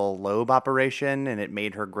frontal lobe operation and it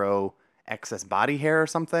made her grow excess body hair or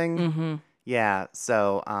something. Yeah,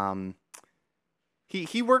 so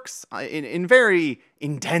he works in very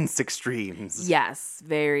intense extremes. Yes,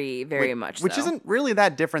 very, very much so. Which isn't really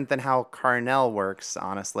that different than how Carnell works,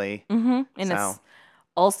 honestly. And it's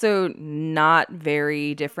also not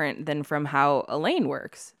very different than from how Elaine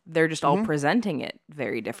works. They're just all presenting it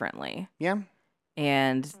very differently. Yeah.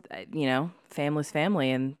 And, family's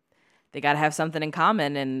family, and they got to have something in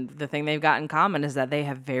common. And the thing they've got in common is that they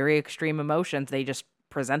have very extreme emotions. They just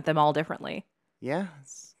present them all differently. Yeah,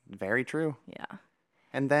 it's very true. Yeah.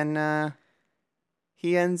 And then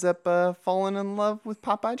he ends up falling in love with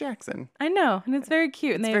Popeye Jackson. I know, and it's very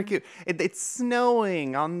cute. It's very cute. It's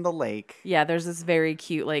snowing on the lake. Yeah, there's this very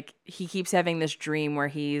cute, like, he keeps having this dream where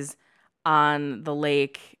he's on the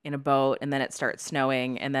lake in a boat, and then it starts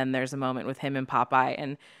snowing, and then there's a moment with him and Popeye,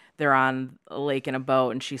 and they're on a lake in a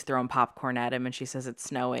boat, and she's throwing popcorn at him, and she says it's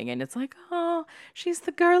snowing, and it's like, oh, she's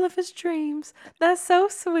the girl of his dreams. That's so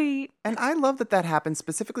sweet. And I love that happens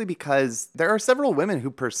specifically because there are several women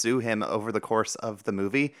who pursue him over the course of the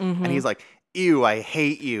movie, and he's like, ew, I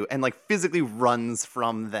hate you, and like physically runs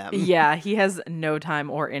from them. Yeah, he has no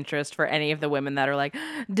time or interest for any of the women that are like,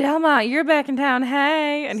 Delmont, you're back in town,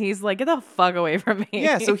 hey. And he's like, get the fuck away from me.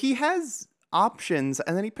 Yeah, so he has options,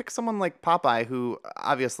 and then he picks someone like Popeye, who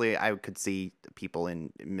obviously I could see people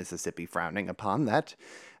in Mississippi frowning upon that,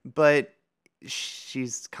 but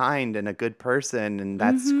she's kind and a good person, and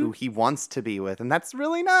that's who he wants to be with, and that's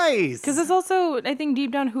really nice. Because it's also, I think,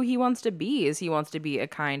 deep down who he wants to be is he wants to be a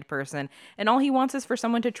kind person, and all he wants is for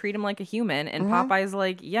someone to treat him like a human, and Popeye's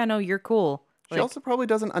like, yeah, no, you're cool. She also probably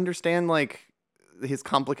doesn't understand like his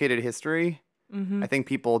complicated history. I think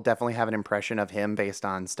people definitely have an impression of him based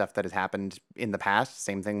on stuff that has happened in the past.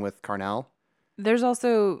 Same thing with Carnell. There's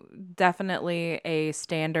also definitely a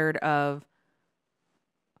standard of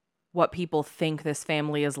what people think this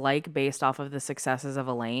family is like based off of the successes of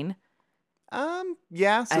Elaine.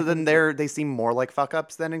 Yeah. So then they seem more like fuck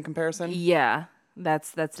ups than in comparison. Yeah,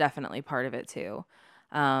 that's definitely part of it too.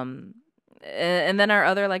 And then our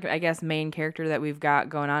other, like, I guess, main character that we've got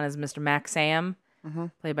going on is Mr. Max Sam,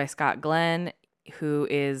 played by Scott Glenn, who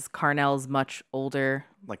is Carnell's much older,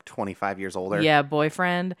 like 25 years older. Yeah,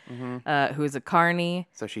 boyfriend, who's a carny.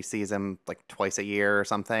 So she sees him like twice a year or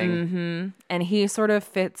something. And he sort of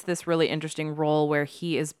fits this really interesting role where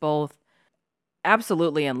he is both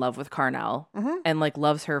absolutely in love with Carnell and like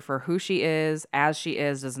loves her for who she is, as she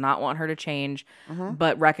is, does not want her to change,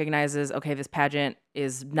 but recognizes, okay, this pageant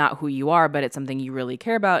is not who you are, but it's something you really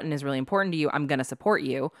care about and is really important to you. I'm going to support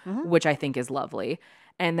you, which I think is lovely.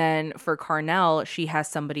 And then for Carnell, she has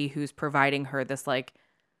somebody who's providing her this like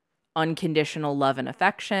unconditional love and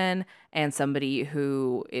affection, and somebody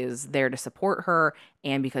who is there to support her.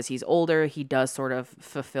 And because he's older, he does sort of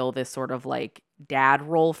fulfill this sort of like dad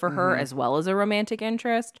role for her as well as a romantic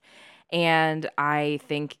interest. And I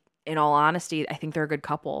think, in all honesty, I think they're a good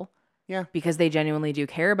couple. Yeah. Because they genuinely do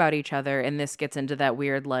care about each other. And this gets into that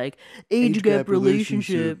weird like age gap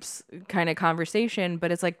relationships kind of conversation.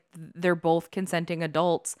 But it's like they're both consenting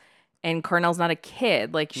adults, and Carnell's not a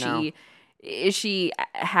kid. Like No. Is she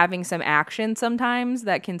having some action sometimes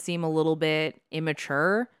that can seem a little bit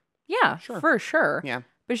immature? Yeah, for sure. Yeah.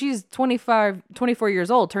 But she's 24 years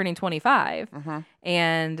old, turning 25.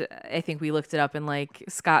 And I think we looked it up, and like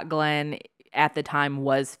Scott Glenn at the time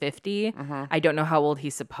was 50. I don't know how old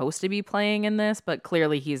he's supposed to be playing in this, but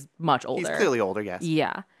clearly he's much older. He's clearly older, yes.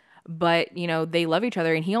 Yeah. But, you know, they love each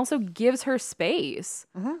other, and he also gives her space.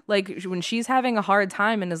 Like, when she's having a hard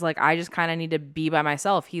time and is like, I just kind of need to be by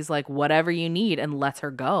myself, he's like, whatever you need, and lets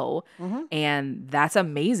her go. And that's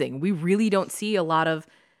amazing. We really don't see a lot of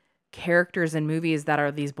characters in movies that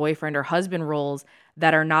are these boyfriend or husband roles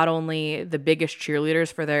that are not only the biggest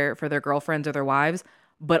cheerleaders for their girlfriends or their wives,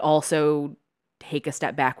 but also take a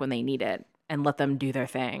step back when they need it and let them do their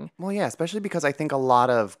thing. Well, yeah, especially because I think a lot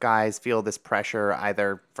of guys feel this pressure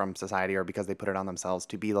either from society or because they put it on themselves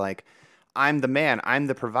to be like, I'm the man, I'm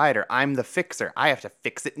the provider, I'm the fixer. I have to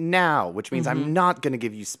fix it now, which means I'm not going to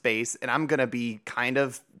give you space, and I'm going to be kind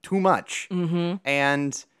of too much.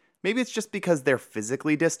 And maybe it's just because they're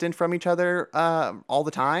physically distant from each other all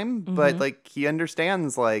the time, but like he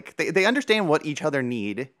understands, like they understand what each other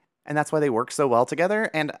need. And that's why they work so well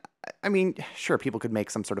together. And I mean, sure, people could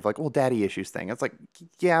make some sort of like, well, daddy issues thing. It's like,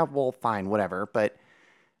 yeah, well, fine, whatever. But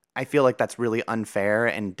I feel like that's really unfair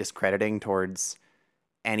and discrediting towards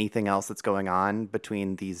anything else that's going on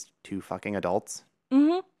between these two fucking adults.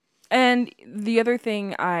 And the other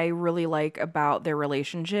thing I really like about their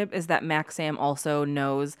relationship is that Maxam also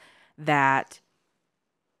knows that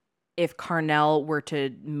if Carnell were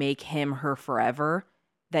to make him her forever,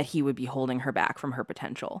 that he would be holding her back from her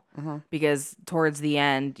potential. Because towards the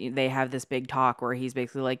end, they have this big talk where he's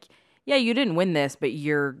basically like, yeah, you didn't win this, but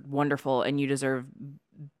you're wonderful and you deserve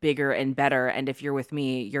bigger and better. And if you're with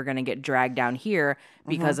me, you're going to get dragged down here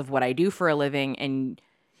because of what I do for a living, and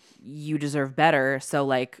you deserve better. So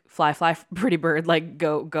like, fly, pretty bird, like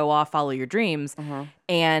go off, follow your dreams.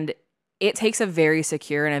 And it takes a very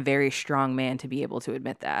secure and a very strong man to be able to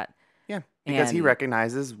admit that. Yeah, because he And-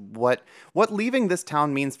 recognizes what leaving this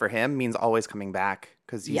town means for him means always coming back,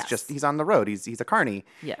 because Yes. he's on the road. He's a carny.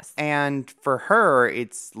 Yes. And for her,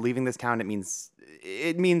 it's leaving this town. It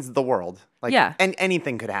means the world. Like, Yeah. and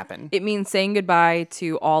anything could happen. It means saying goodbye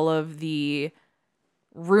to all of the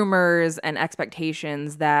rumors and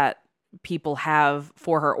expectations that people have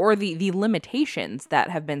for her, or the limitations that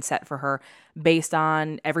have been set for her based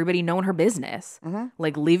on everybody knowing her business.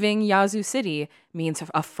 Like, leaving Yazoo City means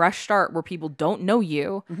a fresh start where people don't know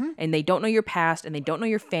you, and they don't know your past, and they don't know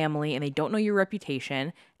your family, and they don't know your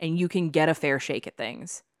reputation, and you can get a fair shake at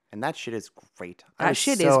things. And that shit is great. I That was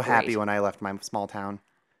shit so is happy great. when I left my small town.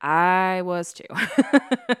 I was too.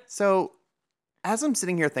 So, as I'm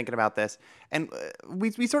sitting here thinking about this, and we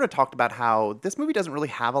sort of talked about how this movie doesn't really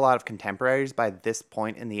have a lot of contemporaries by this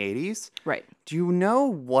point in the 80s. Right. Do you know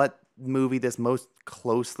what movie this most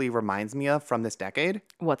closely reminds me of from this decade?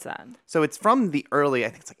 What's that? So it's from the early, I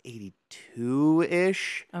think it's like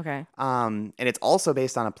 82-ish. Okay. And it's also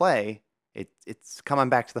based on a play. It's coming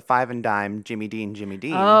back to the Five and Dime, Jimmy Dean.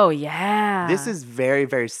 Oh, yeah. This is very,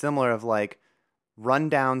 very similar of like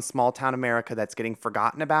rundown small town America that's getting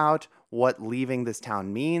forgotten about, what leaving this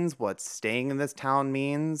town means, what staying in this town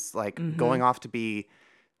means, like going off to be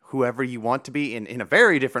whoever you want to be in a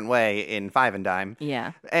very different way in Five and Dime.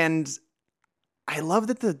 Yeah. And I love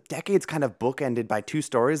that the decade's kind of bookended by two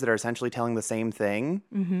stories that are essentially telling the same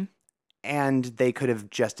thing. And they could have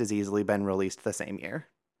just as easily been released the same year.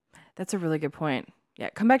 That's a really good point. Yeah,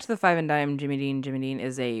 come back to the Five and Dime. Jimmy Dean. Jimmy Dean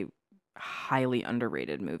is a highly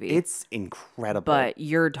underrated movie. It's incredible. But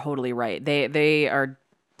you're totally right. They are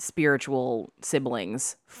spiritual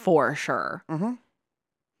siblings for sure.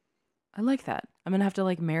 I like that. I'm gonna have to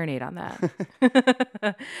like marinate on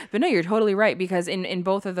that. But no, you're totally right, because in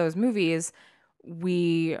both of those movies,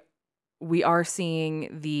 we are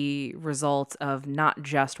seeing the results of not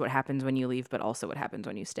just what happens when you leave, but also what happens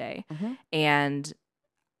when you stay. And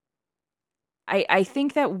I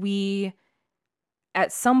think that we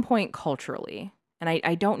at some point culturally, and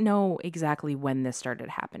I don't know exactly when this started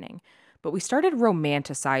happening, but we started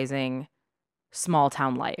romanticizing small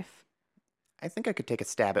town life. I think I could take a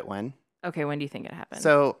stab at when. Okay, when do you think it happened?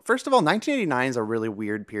 So, first of all, 1989 is a really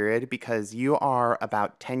weird period because you are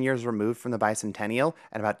about 10 years removed from the bicentennial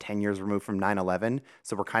and about 10 years removed from 9/11.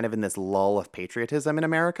 So, we're kind of in this lull of patriotism in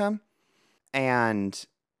America. And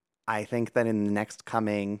I think that in the next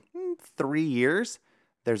coming 3 years,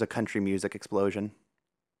 there's a country music explosion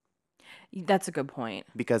That's a good point.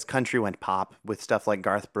 because country went pop with stuff like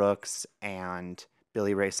Garth Brooks and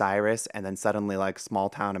Billy Ray Cyrus. And then suddenly, like, small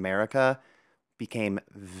town America became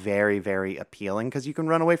very, very appealing because you can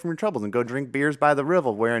run away from your troubles and go drink beers by the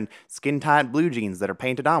river wearing skin-tight blue jeans that are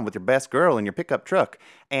painted on with your best girl in your pickup truck.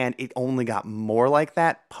 And it only got more like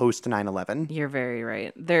that post 9/11. You're very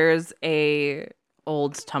right. There's a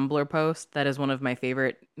old Tumblr post that is one of my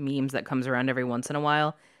favorite memes that comes around every once in a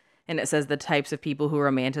while. And it says the types of people who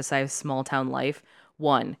romanticize small town life.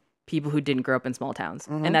 1, people who didn't grow up in small towns.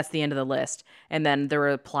 And that's the end of the list. And then the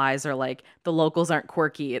replies are like, the locals aren't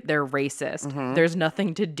quirky, they're racist. There's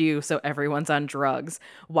nothing to do, so everyone's on drugs.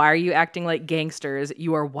 Why are you acting like gangsters?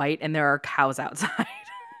 You are white and there are cows outside.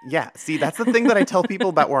 Yeah, see, that's the thing that I tell people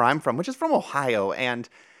about where I'm from, which is from Ohio. And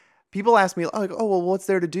people ask me, like, oh, well, what's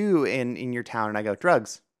there to do in your town? And I go,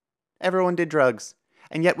 drugs. Everyone did drugs.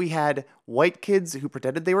 And yet we had white kids who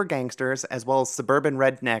pretended they were gangsters, as well as suburban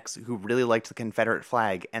rednecks who really liked the Confederate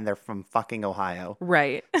flag, and they're from fucking Ohio.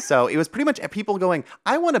 Right. So it was pretty much people going,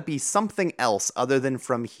 I want to be something else other than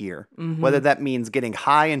from here. Whether that means getting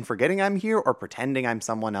high and forgetting I'm here or pretending I'm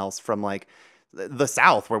someone else from like the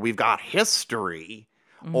South where we've got history.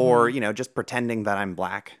 Or, just pretending that I'm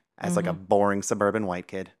black as like a boring suburban white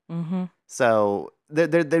kid. So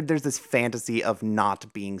there's this fantasy of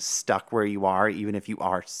not being stuck where you are, even if you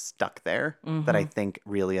are stuck there, that I think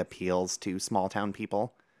really appeals to small town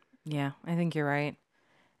people. Yeah, I think you're right.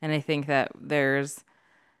 And I think that there's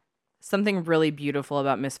something really beautiful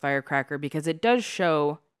about Miss Firecracker because it does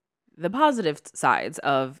show the positive sides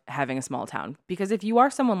of having a small town. Because if you are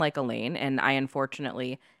someone like Elaine, and I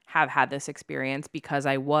unfortunately have had this experience because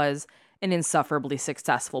I was an insufferably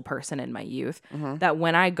successful person in my youth, that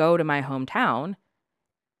when I go to my hometown,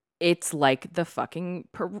 it's like the fucking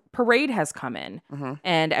parade has come in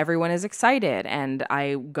and everyone is excited. And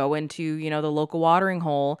I go into, the local watering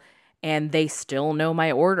hole and they still know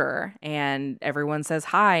my order and everyone says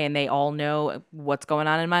hi and they all know what's going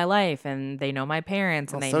on in my life and they know my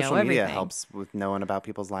parents and they know social everything. media helps with knowing about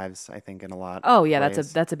people's lives, I think, in a lot. Oh yeah,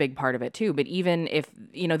 ways. that's a big part of it too. But even if,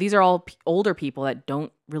 these are all older people that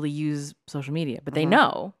don't really use social media, but they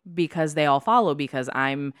know because they all follow because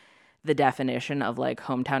I'm the definition of like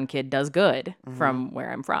hometown kid does good from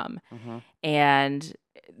where I'm from. And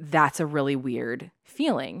that's a really weird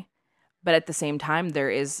feeling. But at the same time,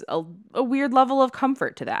 there is a weird level of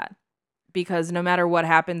comfort to that because no matter what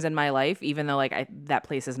happens in my life, even though like that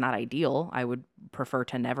place is not ideal, I would prefer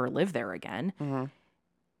to never live there again.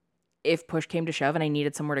 If push came to shove and I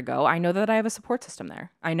needed somewhere to go, I know that I have a support system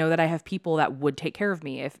there. I know that I have people that would take care of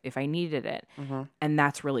me if I needed it. And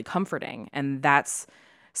that's really comforting. And that's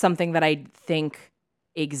something that I think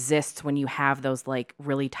exists when you have those like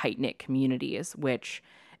really tight-knit communities, which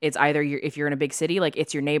it's either if you're in a big city, like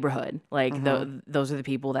it's your neighborhood, like those are the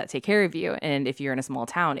people that take care of you. And if you're in a small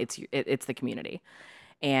town, it's the community.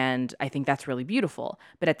 And I think that's really beautiful.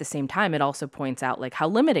 But at the same time, it also points out like how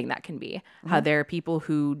limiting that can be, how there are people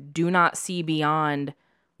who do not see beyond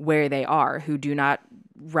where they are, who do not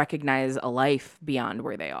recognize a life beyond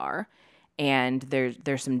where they are. And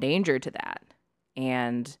there's some danger to that.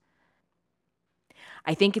 And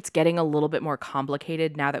I think it's getting a little bit more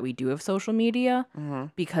complicated now that we do have social media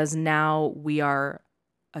because now we are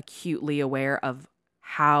acutely aware of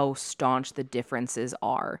how staunch the differences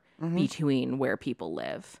are between where people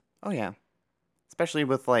live. Oh, yeah. Especially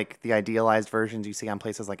with like the idealized versions you see on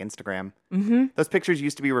places like Instagram. Those pictures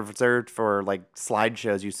used to be reserved for like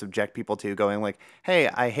slideshows you subject people to going like, hey,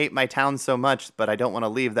 I hate my town so much, but I don't want to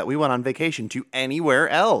leave that we went on vacation to anywhere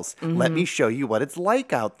else. Let me show you what it's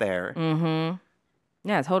like out there.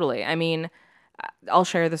 Yeah, totally. I mean, I'll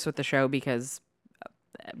share this with the show because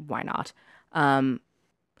why not?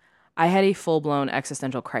 I had a full-blown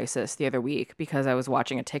existential crisis the other week because I was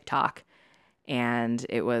watching a TikTok and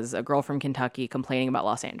it was a girl from Kentucky complaining about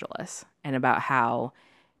Los Angeles and about how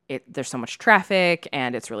there's so much traffic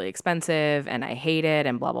and it's really expensive and I hate it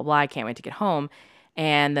and blah, blah, blah. I can't wait to get home.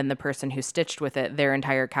 And then the person who stitched with it, their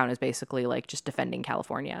entire account is basically like just defending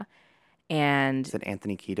California. And Is it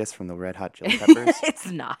Anthony Kiedis from the Red Hot Chili Peppers? it's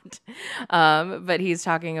not. But he's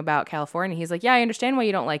talking about California. He's like, yeah, I understand why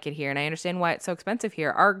you don't like it here. And I understand why it's so expensive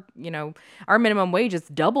here. Our minimum wage is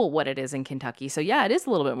double what it is in Kentucky. So yeah, it is a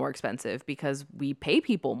little bit more expensive because we pay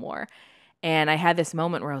people more. And I had this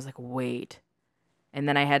moment where I was like, wait. And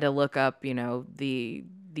then I had to look up,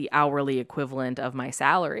 the hourly equivalent of my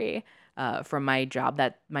salary from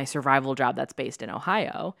my survival job that's based in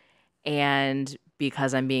Ohio. And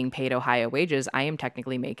because I'm being paid Ohio wages, I am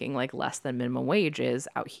technically making like less than minimum wages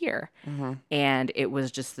out here. Mm-hmm. And it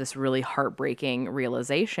was just this really heartbreaking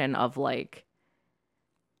realization of like,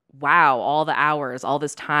 wow, all the hours, all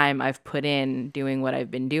this time I've put in doing what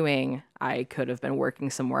I've been doing, I could have been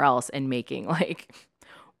working somewhere else and making like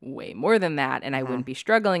way more than that. And I wouldn't be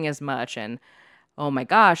struggling as much. And oh my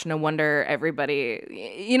gosh, no wonder everybody,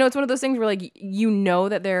 it's one of those things where like,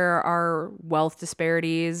 that there are wealth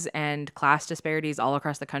disparities and class disparities all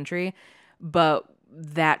across the country, but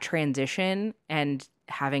that transition and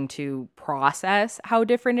having to process how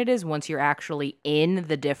different it is once you're actually in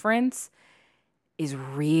the difference is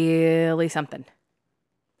really something.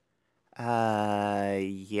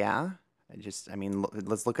 Yeah.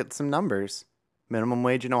 Let's look at some numbers. Minimum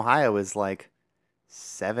wage in Ohio is like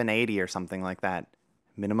 $7.80 or something like that.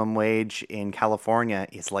 Minimum wage in California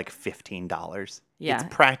is like $15. Yeah.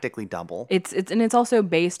 It's practically double. It's also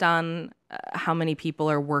based on how many people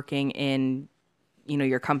are working in,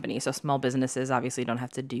 your company. So small businesses obviously don't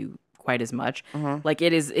have to do quite as much. Mm-hmm. Like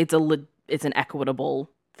it's an equitable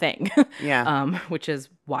thing. Yeah. Which is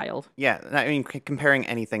wild. Yeah. I mean, comparing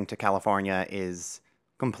anything to California is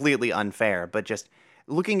completely unfair, but just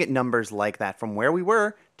looking at numbers like that from where we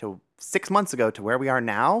were to 6 months ago to where we are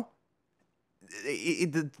now,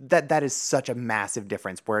 that is such a massive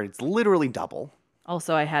difference where it's literally double.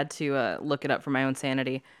 Also, I had to look it up for my own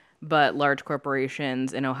sanity, but large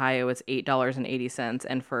corporations in Ohio, it's $8.80,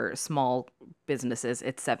 and for small businesses,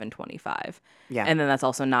 it's $7.25. Yeah. And then that's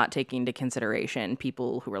also not taking into consideration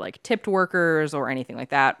people who are like tipped workers or anything like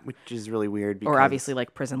that. Which is really weird. Because, or obviously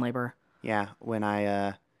like prison labor. Yeah. When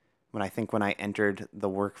I entered the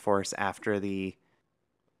workforce after the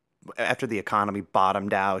economy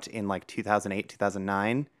bottomed out in like 2008,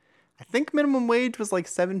 2009, I think minimum wage was like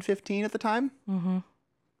 $7.15 at the time. Mm-hmm.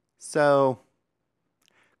 So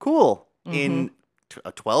cool. Mm-hmm. In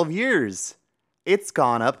 12 years, it's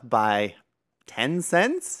gone up by 10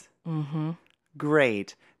 cents. Mm-hmm.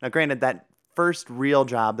 Great. Now, granted, that first real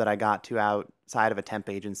job that I got to outside of a temp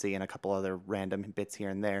agency and a couple other random bits here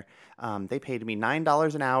and there, they paid me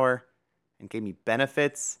 $9 an hour and gave me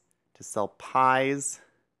benefits to sell pies.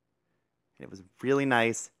 It was really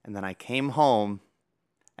nice. And then I came home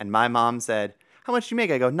and my mom said, "How much do you make?"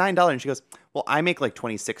 I go, $9. And she goes, "Well, I make like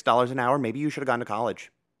 $26 an hour. Maybe you should have gone to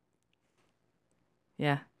college."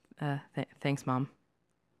 Yeah. Thanks, Mom.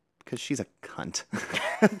 Because she's a cunt.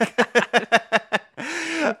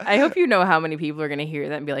 I hope you know how many people are going to hear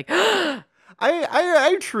that and be like,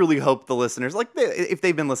 I truly hope the listeners, like, if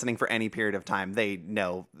they've been listening for any period of time, they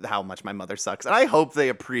know how much my mother sucks. And I hope they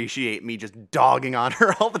appreciate me just dogging on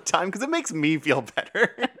her all the time because it makes me feel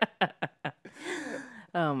better.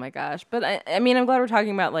 Oh my gosh. But I mean, I'm glad we're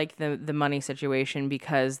talking about like the money situation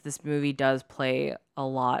because this movie does play a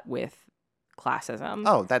lot with classism.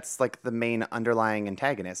 Oh, that's like the main underlying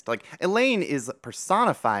antagonist. Like Elaine is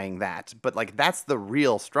personifying that, but like that's the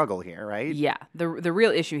real struggle here, right? Yeah. The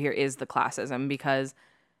real issue here is the classism because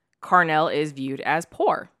Carnell is viewed as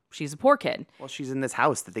poor. She's a poor kid. Well, she's in this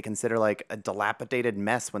house that they consider like a dilapidated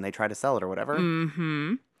mess when they try to sell it or whatever.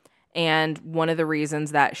 Mm-hmm. And one of the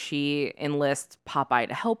reasons that she enlists Popeye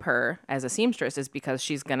to help her as a seamstress is because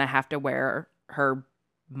she's going to have to wear her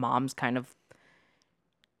mom's kind of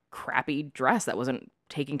crappy dress that wasn't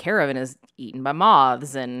taken care of and is eaten by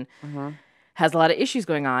moths and has a lot of issues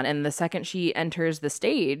going on. And the second she enters the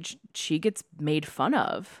stage, she gets made fun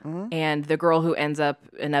of. And the girl who ends up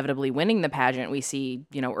inevitably winning the pageant, we see,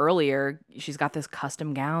 earlier, she's got this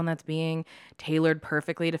custom gown that's being tailored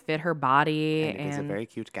perfectly to fit her body. And it is a very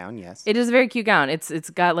cute gown, yes. It is a very cute gown. It's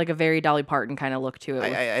got like a very Dolly Parton kind of look to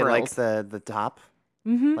it. I like the top,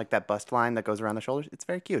 like that bust line that goes around the shoulders. It's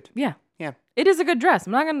very cute. Yeah. Yeah. It is a good dress.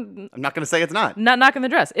 I'm not gonna say it's not. Not knocking the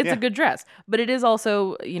dress. It's Yeah. a good dress, but it is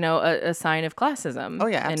also, a sign of classism. Oh,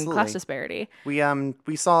 yeah, and absolutely. class disparity.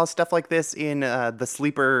 We saw stuff like this in the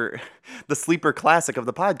sleeper classic of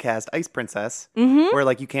the podcast, Ice Princess, where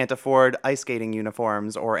like you can't afford ice skating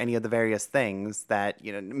uniforms or any of the various things that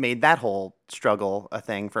made that whole struggle a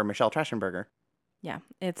thing for Michelle Trachtenberger. Yeah,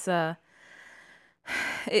 it's and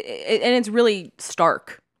it's really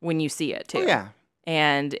stark when you see it too. Oh, yeah.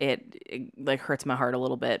 And it like hurts my heart a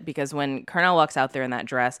little bit because when Carnell walks out there in that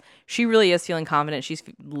dress, she really is feeling confident. She's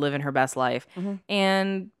living her best life.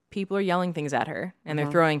 And people are yelling things at her and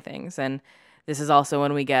they're throwing things. And this is also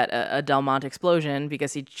when we get a Delmont explosion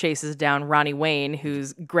because he chases down Ronnie Wayne,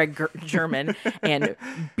 who's Greg German, and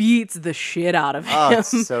beats the shit out of him. Oh,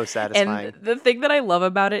 it's so satisfying. And the thing that I love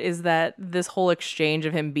about it is that this whole exchange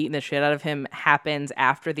of him beating the shit out of him happens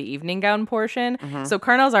after the evening gown portion. So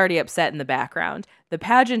Carnell's already upset in the background. The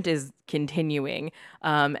pageant is continuing,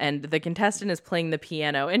 and the contestant is playing the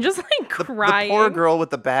piano and just like crying. The poor girl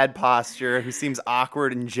with the bad posture who seems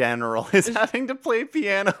awkward in general is having to play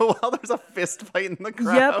piano while there's a fist fight in the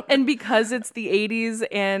crowd. Yep, and because it's the 80s,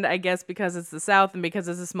 and I guess because it's the South and because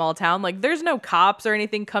it's a small town, like there's no cops or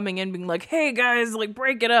anything coming in being like, hey guys, like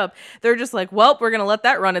break it up. They're just like, well, we're going to let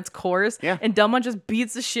that run its course. Yeah. And Delmont just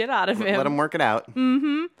beats the shit out of him. Let him work it out.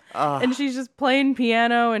 And she's just playing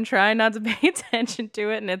piano and trying not to pay attention to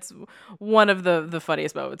it. And it's one of the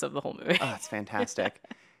funniest moments of the whole movie. Oh, it's fantastic.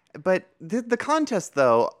 But the contest,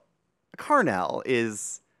 though, Carnell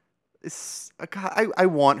is I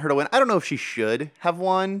want her to win. I don't know if she should have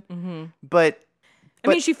won, but I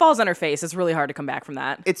mean, she falls on her face. It's really hard to come back from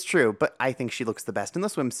that. it's true. But I think she looks the best in the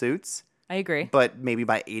swimsuits. I agree. But maybe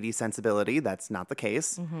by 80 sensibility, that's not the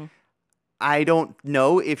case. I don't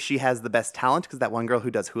know if she has the best talent because that one girl who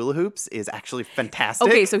does hula hoops is actually fantastic.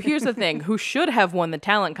 Okay, so here's the thing. Who should have won the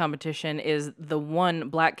talent competition is the one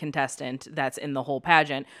black contestant that's in the whole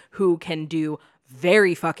pageant who can do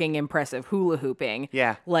very fucking impressive hula hooping.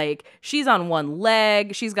 Yeah. Like, she's on one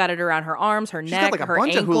leg. She's got it around her arms, her She's neck, got like a her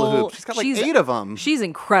bunch ankle. of hula hoops. She's got like 8 of them. She's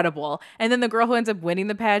incredible. And then the girl who ends up winning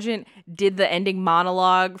the pageant did the ending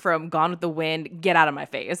monologue from Gone with the Wind. Get out of my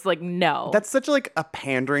face. Like, no. That's such like a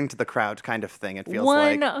pandering to the crowd kind of thing, it feels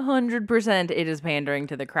like. 100% it is pandering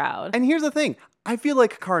to the crowd. And here's the thing. I feel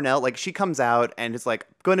like Carnell, like she comes out and is like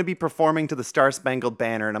going to be performing to the Star Spangled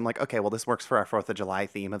Banner. And I'm like, okay, well, this works for our 4th of July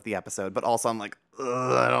theme of the episode. But also I'm like, ugh,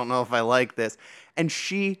 I don't know if I like this. And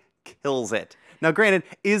she kills it. Now, granted,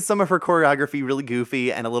 is some of her choreography really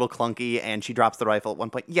goofy and a little clunky and she drops the rifle at one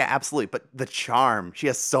point? Yeah, absolutely. But the charm, she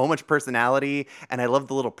has so much personality. And I love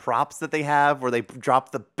the little props that they have where they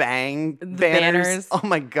drop the banners. Oh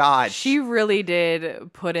my God. She really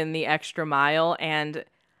did put in the extra mile, and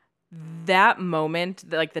that moment,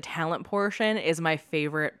 like the talent portion, is my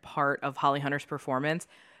favorite part of Holly Hunter's performance.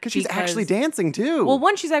 Because she's actually dancing too. Well,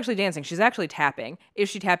 one, she's actually dancing. She's actually tapping. Is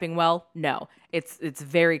she tapping well? No. It's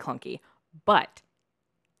very clunky. But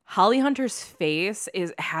Holly Hunter's face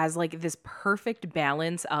has like this perfect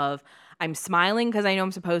balance of I'm smiling because I know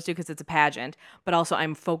I'm supposed to because it's a pageant, but also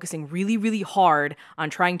I'm focusing really, really hard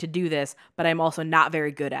on trying to do this, but I'm also not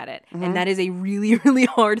very good at it. And that is a really, really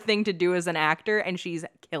hard thing to do as an actor, and she's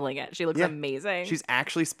killing it. She looks amazing. She's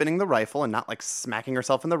actually spinning the rifle and not like smacking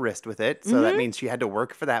herself in the wrist with it. So that means she had to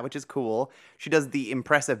work for that, which is cool. She does the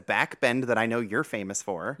impressive back bend that I know you're famous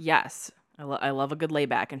for. Yes. I love a good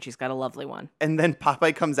layback, and she's got a lovely one. And then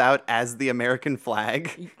Popeye comes out as the American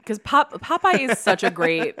flag. Because Popeye is such a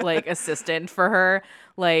great like assistant for her.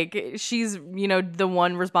 Like, she's, the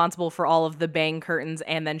one responsible for all of the bang curtains,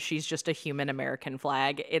 and then she's just a human American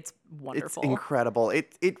flag. It's wonderful. It's incredible.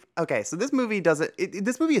 Okay, so this movie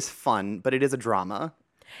this movie is fun, but it is a drama.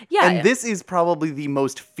 Yeah. And this is probably the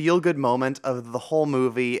most feel-good moment of the whole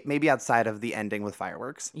movie, maybe outside of the ending with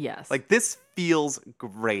fireworks. Yes. Like, this feels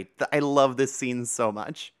great. I love this scene so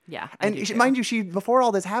much. Yeah. And mind you, before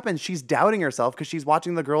all this happens, she's doubting herself because she's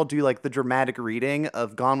watching the girl do like the dramatic reading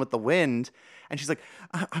of Gone with the Wind. And she's like,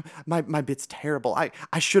 my bit's terrible.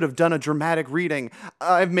 I should have done a dramatic reading.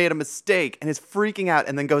 I've made a mistake. And is freaking out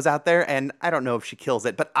and then goes out there. And I don't know if she kills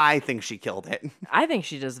it, but I think she killed it. I think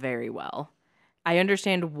she does very well. I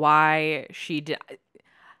understand why she did.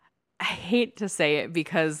 I hate to say it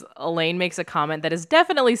because Elaine makes a comment that is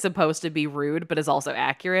definitely supposed to be rude, but is also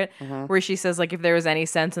accurate, where she says, like, if there was any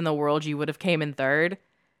sense in the world, you would have came in third.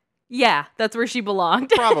 Yeah, that's where she belonged.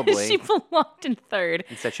 Probably. She belonged in third.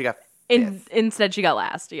 Instead, she got Instead, she got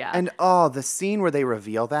last, yeah. And, the scene where they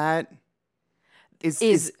reveal that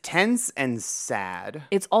is tense and sad.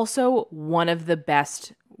 It's also one of the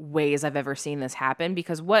best ways I've ever seen this happen,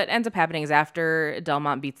 because what ends up happening is after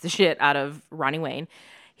Delmont beats the shit out of Ronnie Wayne,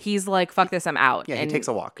 he's like, fuck this, I'm out. Yeah, and he takes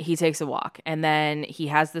a walk. He takes a walk. And then he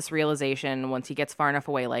has this realization once he gets far enough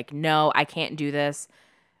away, like, no, I can't do this.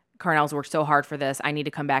 Carnell's worked so hard for this. I need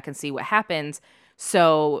to come back and see what happens.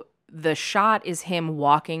 So the shot is him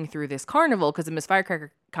walking through this carnival because the Miss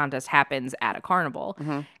Firecracker contest happens at a carnival.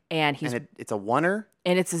 And he's And it's a oneer.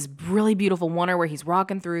 and it's this really beautiful oneer where he's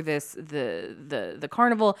walking through the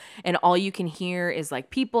carnival, and all you can hear is like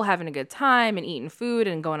people having a good time and eating food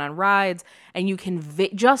and going on rides, and you can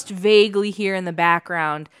just vaguely hear in the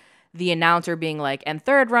background the announcer being like, and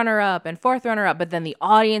third runner up and fourth runner up, but then the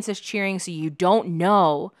audience is cheering, so you don't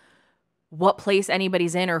know what place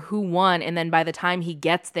anybody's in or who won, and then by the time he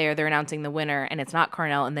gets there, they're announcing the winner, and it's not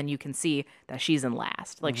Carnell, and then you can see that she's in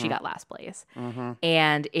last, like she got last place.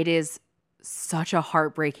 And it is such a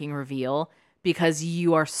heartbreaking reveal because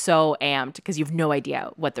you are so amped because you have no idea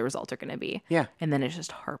what the results are going to be. Yeah. And then it's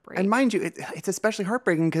just heartbreaking. And mind you, it's especially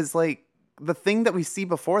heartbreaking because, like, the thing that we see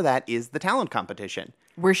before that is the talent competition.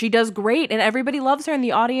 Where she does great and everybody loves her and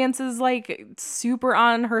the audience is, like, super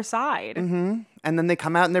on her side. And then they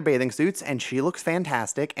come out in their bathing suits and she looks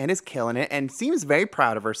fantastic and is killing it and seems very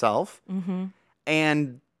proud of herself.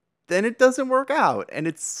 And then it doesn't work out and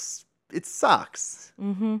it sucks.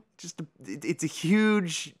 It's a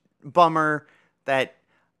huge bummer that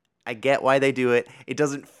I get why they do it. It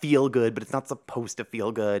doesn't feel good, but it's not supposed to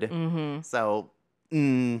feel good. So,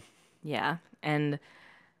 Yeah. And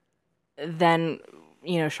then,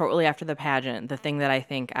 you know, shortly after the pageant, the thing that I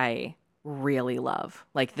think I really love,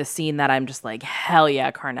 like the scene that I'm just like, hell yeah,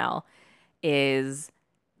 Carnell, is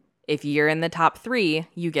if you're in the top 3,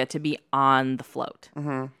 you get to be on the float.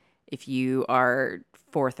 If you are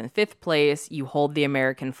 4th and 5th place, you hold the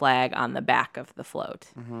American flag on the back of the float.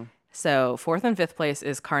 So 4th and 5th place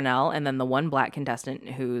is Carnell, and then the one black contestant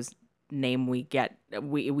whose name we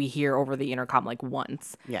hear over the intercom like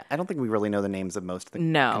once. yeah, I don't think we really know the names of most of the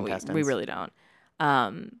No, contestants. we really don't.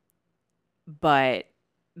 But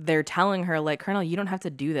they're telling her, like, Colonel, you don't have to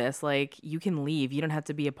do this. Like, you can leave. You don't have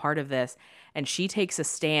to be a part of this. And she takes a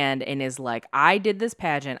stand and is like, I did this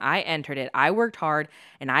pageant. I entered it. I worked hard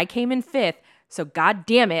and I came in 5th. So God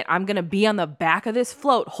damn it, I'm going to be on the back of this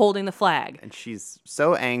float holding the flag. And she's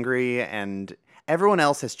so angry, and everyone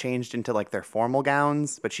else has changed into like their formal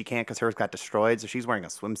gowns, but she can't because hers got destroyed, so she's wearing a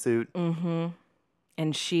swimsuit.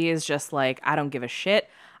 And she is just like, I don't give a shit.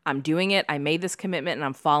 I'm doing it. I made this commitment and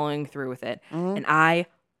I'm following through with it. And I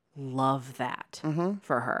love that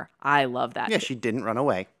for her. I love that. Yeah, she didn't run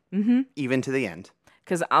away, even to the end.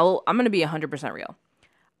 Because I'm going to be 100% real.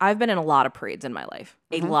 I've been in a lot of parades in my life,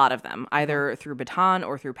 a lot of them, either through baton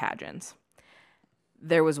or through pageants.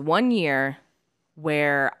 There was one year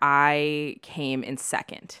where I came in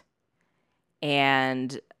 2nd,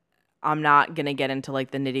 and I'm not going to get into like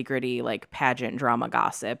the nitty gritty, like pageant drama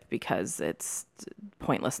gossip because it's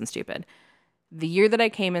pointless and stupid. The year that I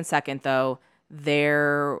came in 2nd, though,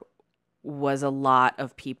 there was a lot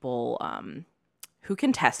of people who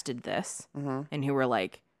contested this and who were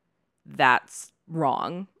like, that's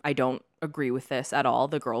wrong. I don't agree with this at all.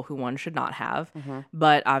 The girl who won should not have.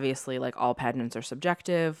 But obviously, like, all pageants are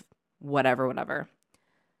subjective, whatever.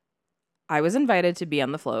 I was invited to be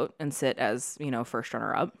on the float and sit as, you know, first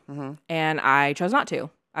runner up. And I chose not to.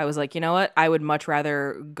 I was like, you know what? I would much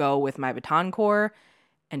rather go with my baton corps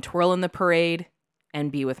and twirl in the parade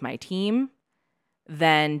and be with my team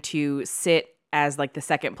than to sit as like the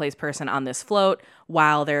 2nd place person on this float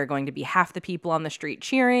while there are going to be half the people on the street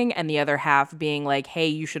cheering and the other half being like, hey,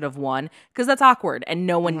 you should have won, because that's awkward and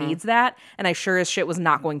no one needs that. And I sure as shit was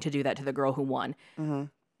not going to do that to the girl who won.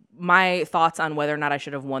 My thoughts on whether or not I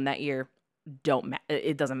should have won that year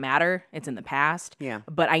it doesn't matter. It's in the past. Yeah.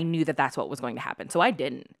 But I knew that that's what was going to happen. So I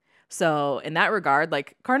didn't. So in that regard,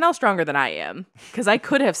 like, Carnell's stronger than I am, because I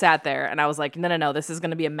could have sat there and I was like, no, this is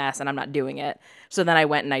going to be a mess and I'm not doing it. So then I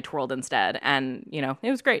went and I twirled instead, and, you know, it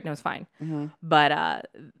was great and it was fine. But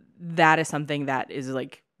that is something that is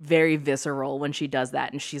like very visceral when she does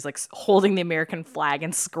that, and she's like holding the American flag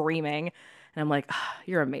and screaming. And I'm like,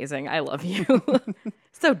 you're amazing. I love you.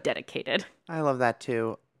 So dedicated. I love that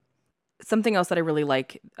too. Something else that I really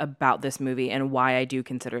like about this movie and why I do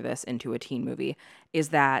consider this into a teen movie is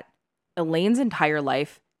that Elaine's entire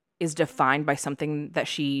life is defined by something that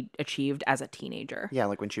she achieved as a teenager. Yeah,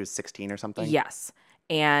 like when she was 16 or something. Yes.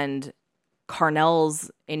 And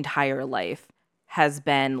Carnell's entire life has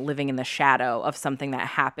been living in the shadow of something that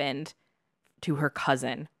happened to her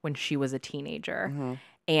cousin when she was a teenager.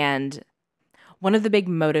 And one of the big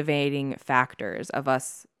motivating factors of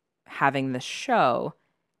us having this show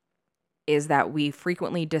is that we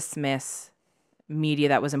frequently dismiss media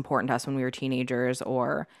that was important to us when we were teenagers,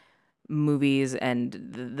 or movies and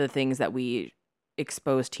the things that we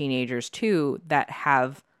expose teenagers to that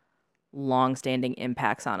have long-standing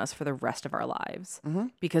impacts on us for the rest of our lives.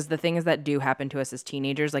 Because the things that do happen to us as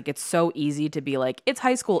teenagers, like, it's so easy to be like, it's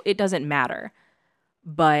high school, it doesn't matter.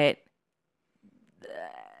 but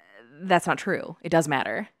that's not true. It does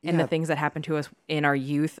matter. And Yeah. the things that happen to us in our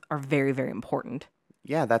youth are very, very important.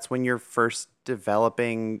 Yeah, that's when you're first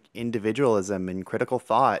developing individualism and critical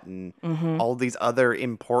thought and all these other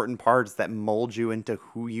important parts that mold you into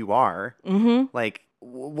who you are. Like,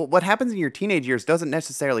 what happens in your teenage years doesn't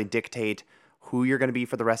necessarily dictate who you're going to be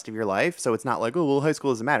for the rest of your life. So it's not like, oh, well, high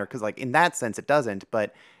school doesn't matter. Because, like, in that sense, it doesn't.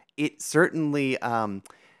 But it certainly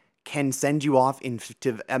can send you off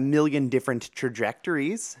into a million different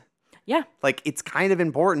trajectories. Yeah. Like, it's kind of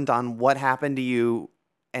important on what happened to you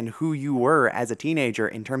and who you were as a teenager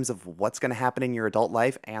in terms of what's going to happen in your adult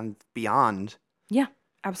life and beyond. Yeah,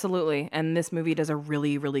 absolutely. And this movie does a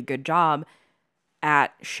really, really good job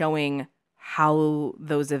at showing how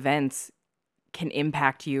those events can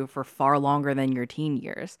impact you for far longer than your teen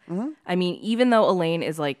years. I mean, even though Elaine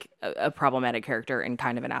is like a problematic character and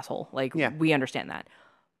kind of an asshole, like Yeah. we understand that.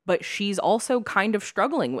 But she's also kind of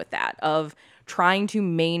struggling with that of trying to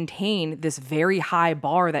maintain this very high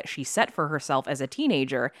bar that she set for herself as a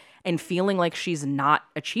teenager and feeling like she's not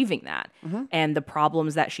achieving that. And the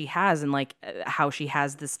problems that she has and like how she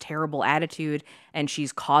has this terrible attitude and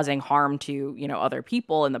she's causing harm to, you know, other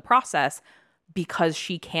people in the process because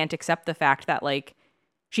she can't accept the fact that like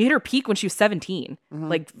she hit her peak when she was 17.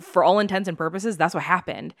 Like for all intents and purposes, that's what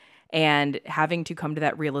happened. And having to come to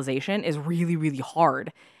that realization is really, really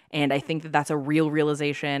hard. And I think that that's a real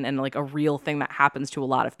realization and like a real thing that happens to a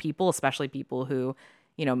lot of people, especially people who,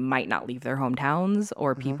 you know, might not leave their hometowns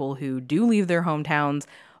or people who do leave their hometowns,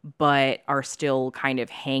 but are still kind of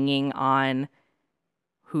hanging on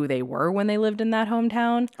who they were when they lived in that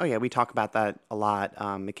hometown. Oh, yeah, we talk about that a lot.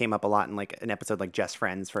 It came up a lot in like an episode like Just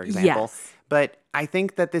Friends, for example. Yes. But I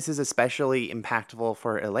think that this is especially impactful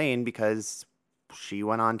for Elaine because she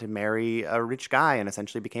went on to marry a rich guy and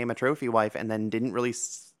essentially became a trophy wife and then didn't really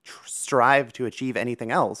strive to achieve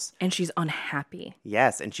anything else. And she's unhappy.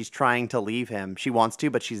 Yes, and she's trying to leave him. She wants to,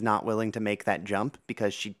 but she's not willing to make that jump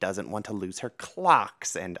because she doesn't want to lose her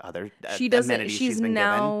clocks and other She doesn't. amenities She's been given.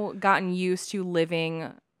 now gotten used to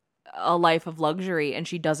living a life of luxury, and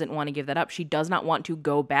she doesn't want to give that up. She does not want to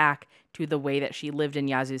go back to the way that she lived in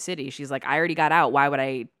Yazoo City. She's like, I already got out. Why would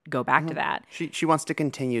I go back to that? She wants to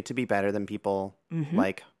continue to be better than people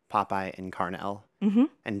like Popeye and Carnell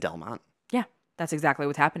and Delmont. Yeah, that's exactly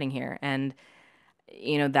what's happening here, and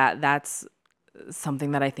you know that's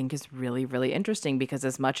something that I think is really, really interesting because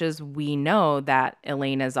as much as we know that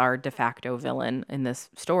Elaine is our de facto villain in this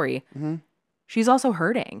story, she's also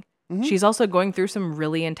hurting. She's also going through some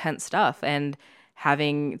really intense stuff and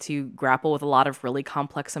having to grapple with a lot of really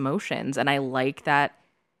complex emotions. And I like that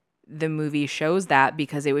the movie shows that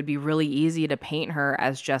because it would be really easy to paint her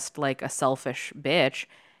as just like a selfish bitch.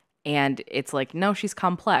 And it's like, no, she's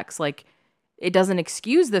complex. Like, it doesn't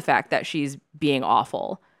excuse the fact that she's being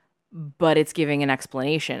awful, but it's giving an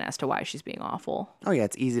explanation as to why she's being awful. Oh yeah,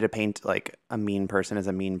 it's easy to paint like a mean person as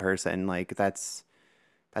a mean person. Like that's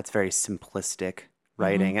very simplistic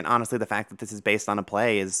writing. And honestly, the fact that this is based on a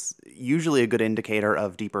play is usually a good indicator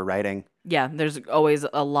of deeper writing. Yeah, there's always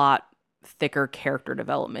a lot thicker character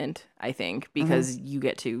development, I think, because you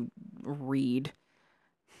get to read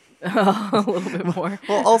a little bit more.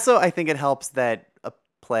 Well, also I think it helps that a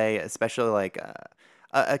play, especially like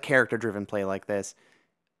a character-driven play like this,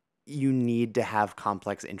 you need to have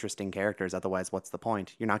complex, interesting characters. Otherwise, what's the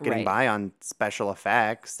point? You're not getting Right. by on special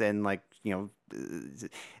effects and like,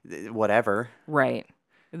 whatever. Right.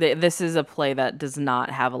 This is a play that does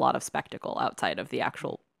not have a lot of spectacle outside of the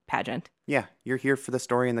actual pageant. Yeah, you're here for the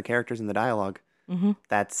story and the characters and the dialogue. Mm-hmm.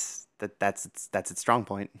 That's its strong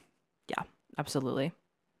point. Yeah, absolutely.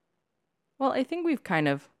 Well, I think we've kind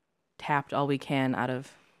of tapped all we can out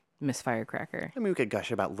of Miss Firecracker. I mean, we could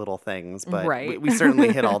gush about little things, but Right. we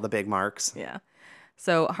certainly hit all the big marks. Yeah.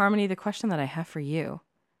 So, Harmony, the question that I have for you,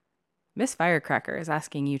 Miss Firecracker is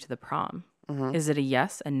asking you to the prom. Is it a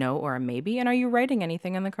yes, a no, or a maybe? And are you writing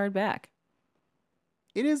anything on the card back?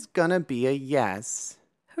 It is gonna be a yes.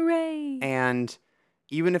 Hooray! And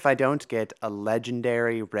even if I don't get a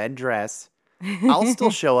legendary red dress, I'll still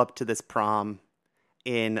show up to this prom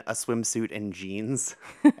in a swimsuit and jeans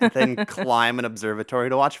and then climb an observatory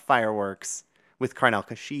to watch fireworks with Carnell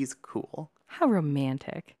because she's cool. How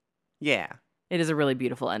romantic. Yeah, It is a really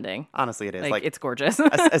beautiful ending. honestly, it is. Like, it's gorgeous.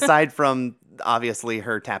 Aside from obviously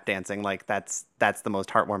her tap dancing, like that's the most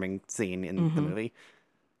heartwarming scene in the movie.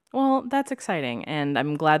 Well, that's exciting. And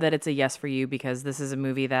I'm glad that it's a yes for you because this is a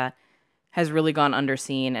movie that has really gone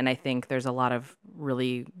underseen. And I think there's a lot of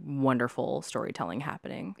really wonderful storytelling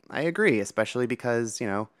happening. I agree, especially because,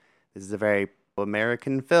 this is a very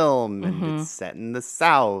American film and it's set in the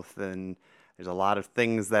South and There's a lot of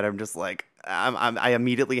things that I'm just like, I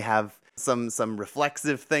immediately have some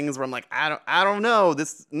reflexive things where I'm like, I don't know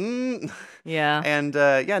this. Yeah. And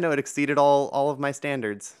no, it exceeded all of my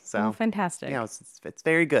standards. So Oh, fantastic. yeah, it's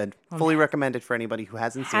very good. Fully recommended for anybody who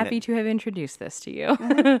hasn't seen it. Happy to have introduced this to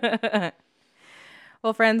you.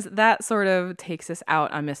 Well, friends, that sort of takes us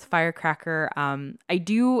out on Miss Firecracker. I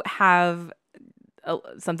do have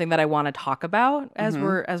something that I want to talk about as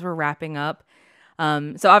we're wrapping up.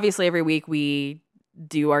 So obviously every week we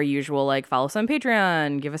do our usual, like, follow us on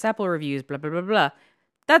Patreon, give us Apple reviews, blah, blah, blah, blah.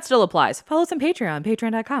 That still applies. Follow us on Patreon,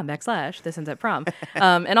 patreon.com/thisensatprom.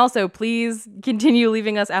 And also, please continue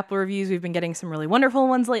leaving us Apple reviews. We've been getting some really wonderful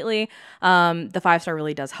ones lately. The 5-star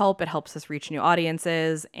really does help. It helps us reach new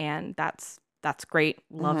audiences, and that's great.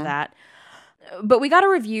 Love that. But we got a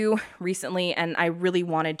review recently, and I really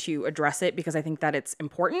wanted to address it because I think that it's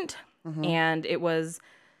important. And it was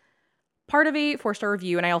part of a 4-star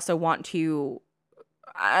review, and I also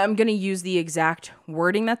I'm going to use the exact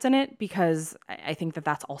wording that's in it because I think that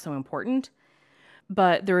that's also important.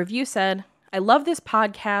 But the review said, "I love this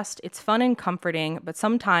podcast. It's fun and comforting, but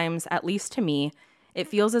sometimes, at least to me, it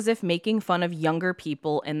feels as if making fun of younger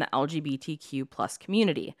people in the LGBTQ plus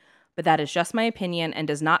community. But that is just my opinion and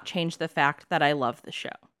does not change the fact that I love the show."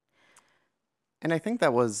 And I think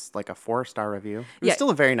that was like a 4-star review. It was still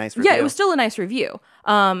a very nice review. Yeah, it was still a nice review.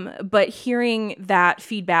 But hearing that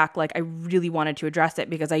feedback, like, I really wanted to address it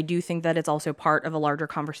because I do think that it's also part of a larger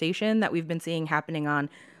conversation that we've been seeing happening on,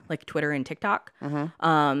 like, Twitter and TikTok.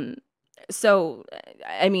 So,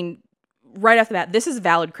 I mean, right off the bat, this is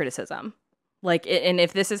valid criticism. Like, and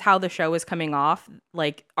if this is how the show is coming off,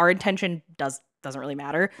 like, our intention doesn't really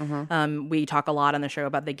matter. We talk a lot on the show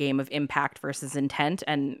about the game of impact versus intent,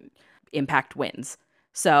 and impact wins.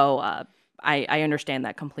 So I understand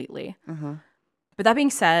that completely. But that being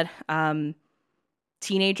said,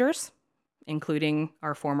 teenagers, including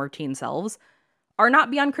our former teen selves, are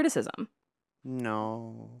not beyond criticism.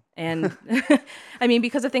 No. And I mean,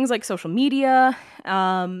 because of things like social media,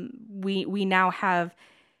 we now have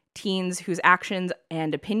teens whose actions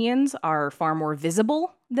and opinions are far more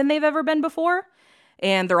visible than they've ever been before.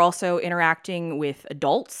 And they're also interacting with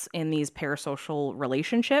adults in these parasocial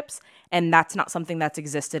relationships. And that's not something that's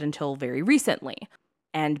existed until very recently.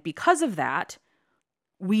 And because of that,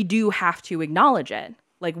 we do have to acknowledge it.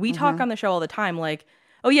 Like, we talk on the show all the time, like,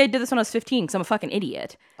 oh yeah, I did this when I was 15 because I'm a fucking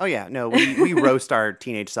idiot. Oh yeah, no, we roast our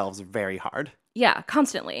teenage selves very hard. Yeah,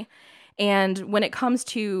 constantly. And when it comes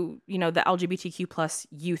to, the LGBTQ plus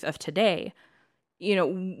youth of today,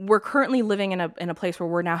 we're currently living in a place where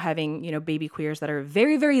we're now having, baby queers that are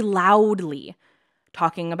very, very loudly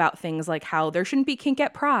talking about things like how there shouldn't be kink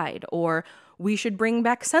at Pride, or we should bring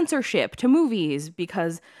back censorship to movies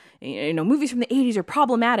because, movies from the 80s are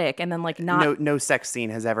problematic, and then, like, no sex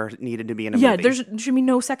scene has ever needed to be in a movie. Yeah, there should be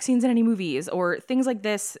no sex scenes in any movies, or things like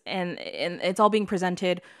this, and it's all being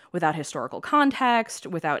presented without historical context,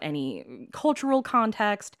 without any cultural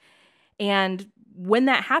context, and when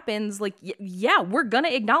that happens, like, yeah, we're gonna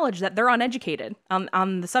acknowledge that they're uneducated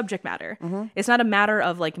on the subject matter. It's not a matter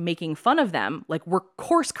of, like, making fun of them. Like, we're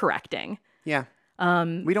course correcting. Yeah.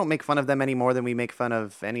 We don't make fun of them any more than we make fun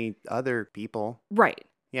of any other people. Right.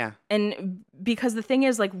 Yeah. And because the thing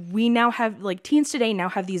is, like, we now have, like, teens today now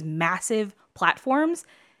have these massive platforms,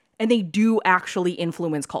 and they do actually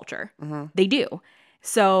influence culture. They do.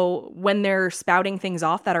 So when they're spouting things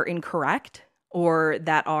off that are incorrect or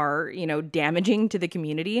that are, damaging to the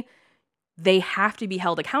community, they have to be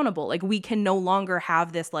held accountable. Like, we can no longer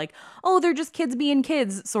have this, like, oh, they're just kids being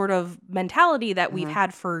kids sort of mentality that we've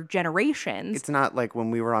had for generations. It's not like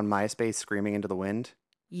when we were on MySpace screaming into the wind.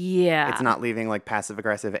 Yeah. It's not leaving, like,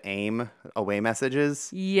 passive-aggressive AIM away messages.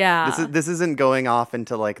 Yeah. This isn't going off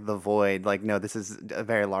into, like, the void. Like, no, this is a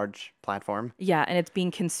very large platform. Yeah, and it's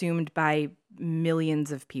being consumed by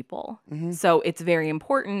millions of people. So it's very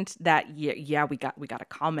important that, we got to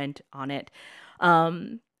comment on it.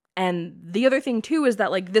 And the other thing, too, is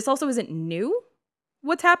that, like, this also isn't new,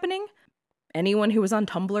 what's happening. Anyone who was on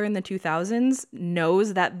Tumblr in the 2000s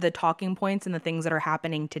knows that the talking points and the things that are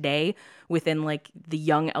happening today within, like, the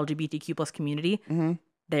young LGBTQ plus community,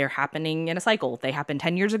 they're happening in a cycle. They happened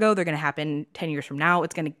 10 years ago. They're going to happen 10 years from now.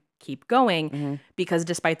 It's going to keep going because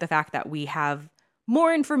despite the fact that we have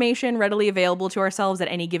more information readily available to ourselves at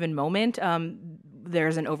any given moment,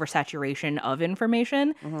 there's an oversaturation of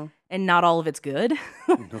information and not all of it's good.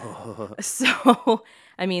 So,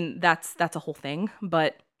 I mean, that's a whole thing.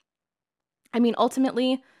 But I mean,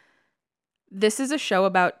 ultimately, this is a show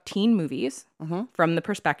about teen movies from the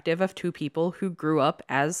perspective of two people who grew up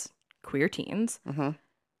as queer teens.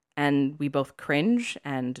 And we both cringe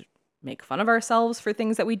and make fun of ourselves for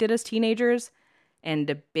things that we did as teenagers. And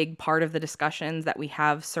a big part of the discussions that we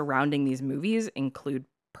have surrounding these movies include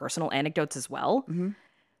personal anecdotes as well. Mhm.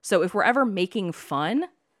 So if we're ever making fun,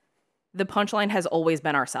 the punchline has always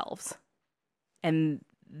been ourselves. And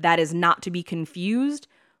that is not to be confused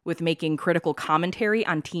with making critical commentary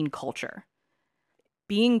on teen culture.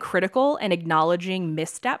 Being critical and acknowledging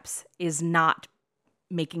missteps is not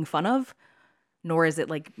making fun of, nor is it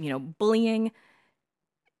like, bullying.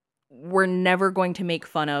 We're never going to make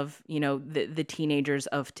fun of, the teenagers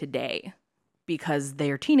of today because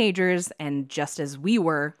they're teenagers, and just as we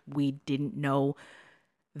were, we didn't know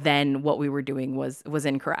then what we were doing was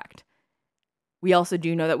incorrect. We also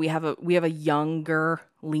do know that we have a younger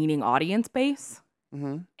leaning audience base,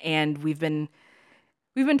 and we've been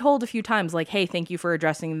told a few times, like, hey, thank you for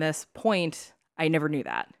addressing this point. I never knew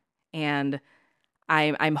that. And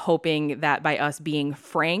I'm hoping that by us being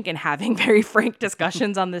frank and having very frank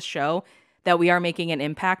discussions on this show, that we are making an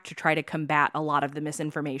impact to try to combat a lot of the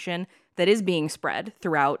misinformation that is being spread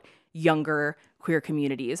throughout younger queer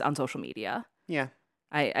communities on social media. Yeah.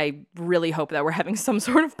 I really hope that we're having some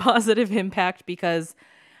sort of positive impact, because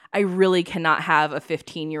I really cannot have a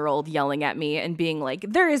 15-year-old yelling at me and being like,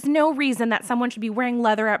 there is no reason that someone should be wearing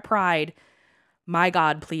leather at Pride. My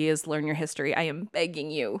God, please learn your history. I am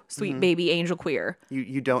begging you, sweet baby angel queer.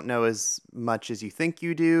 You don't know as much as you think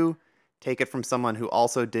you do. Take it from someone who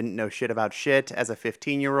also didn't know shit about shit as a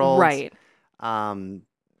 15-year-old. Right.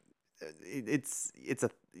 It's a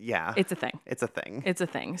thing. It's a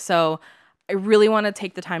thing. So I really want to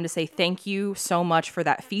take the time to say thank you so much for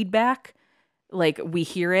that feedback. Like, we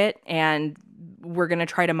hear it, and we're going to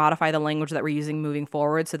try to modify the language that we're using moving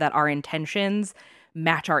forward so that our intentions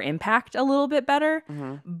match our impact a little bit better.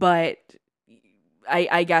 But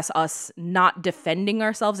I guess us not defending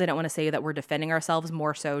ourselves, I don't want to say that we're defending ourselves,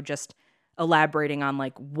 more so just elaborating on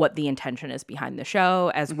like what the intention is behind the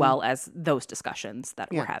show, as well as those discussions that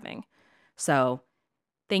we're having. So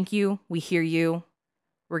thank you. We hear you.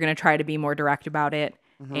 We're going to try to be more direct about it.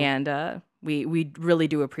 And we really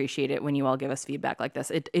do appreciate it when you all give us feedback like this.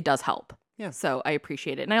 It does help. Yeah. So I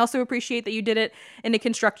appreciate it. And I also appreciate that you did it in a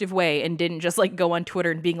constructive way and didn't just like go on Twitter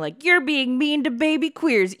and being like, you're being mean to baby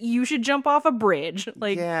queers. You should jump off a bridge.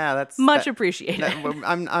 Like, yeah, that's much appreciated.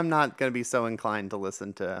 I'm not going to be so inclined to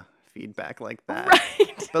listen to feedback like that.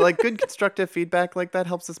 Right. But like good constructive feedback like that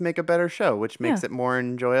helps us make a better show, which makes it more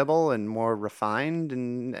enjoyable and more refined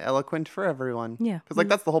and eloquent for everyone. Yeah. Because like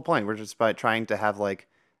that's the whole point. We're just by trying to have like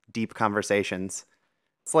deep conversations.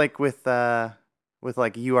 It's like with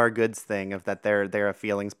like You Are Good's thing of that they're a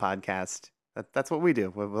feelings podcast. That's what we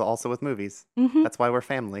do. Also with movies. That's why we're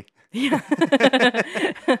family. Yeah.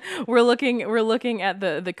 we're looking at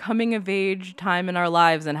the coming of age time in our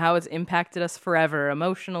lives and how it's impacted us forever,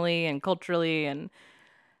 emotionally and culturally and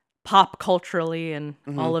pop culturally and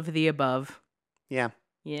all of the above. Yeah.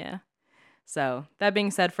 Yeah. So that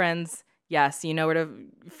being said, friends, yes, you know where to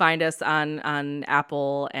find us on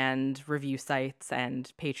Apple and review sites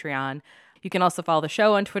and Patreon. You can also follow the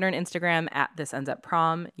show on Twitter and Instagram at This Ends at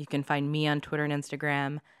Prom. You can find me on Twitter and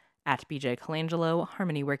Instagram at BJ Colangelo.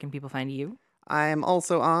 Harmony, where can people find you? I'm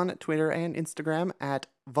also on Twitter and Instagram at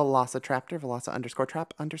Velocitraptor,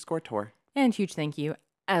 Veloci_trap_tour. And huge thank you,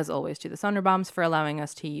 as always, to the Thunderbombs for allowing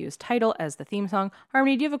us to use Tidal as the theme song.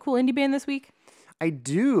 Harmony, do you have a cool indie band this week? I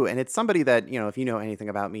do, and it's somebody that, if you know anything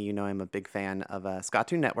about me, you know I'm a big fan of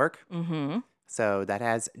Scottoon Network. So that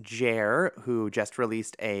has Jer, who just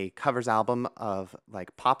released a covers album of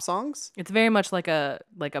like pop songs. It's very much like a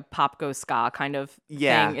pop goes ska kind of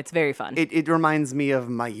thing. It's very fun. It reminds me of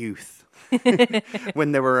my youth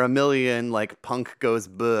when there were a million like punk goes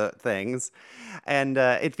buh things. And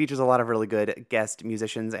it features a lot of really good guest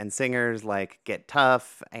musicians and singers like Get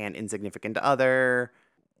Tough and Insignificant Other,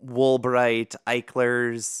 Woolbright,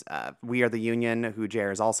 Eichlers, We Are the Union, who Jer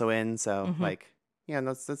is also in. So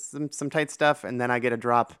that's some tight stuff. And then I get to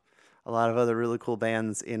drop a lot of other really cool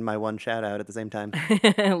bands in my one shout out at the same time.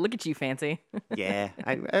 Look at you, fancy. Yeah,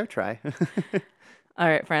 I try. All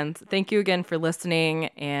right, friends. Thank you again for listening.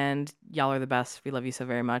 And y'all are the best. We love you so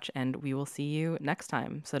very much. And we will see you next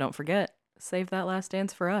time. So don't forget, save that last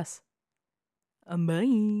dance for us.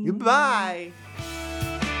 Bye. Goodbye.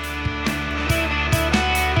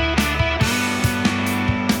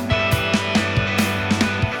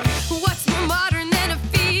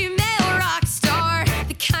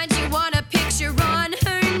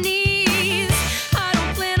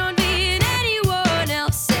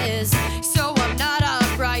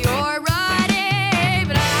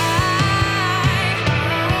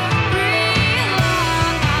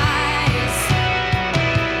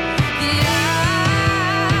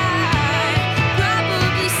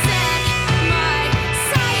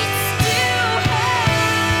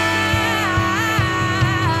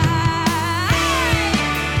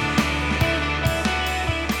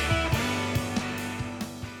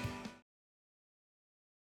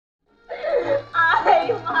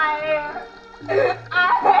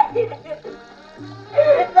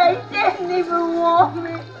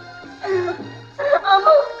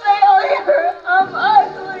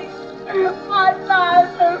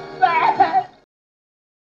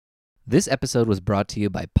 This episode was brought to you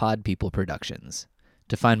by Pod People Productions.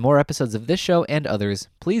 To find more episodes of this show and others,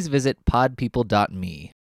 please visit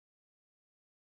podpeople.me.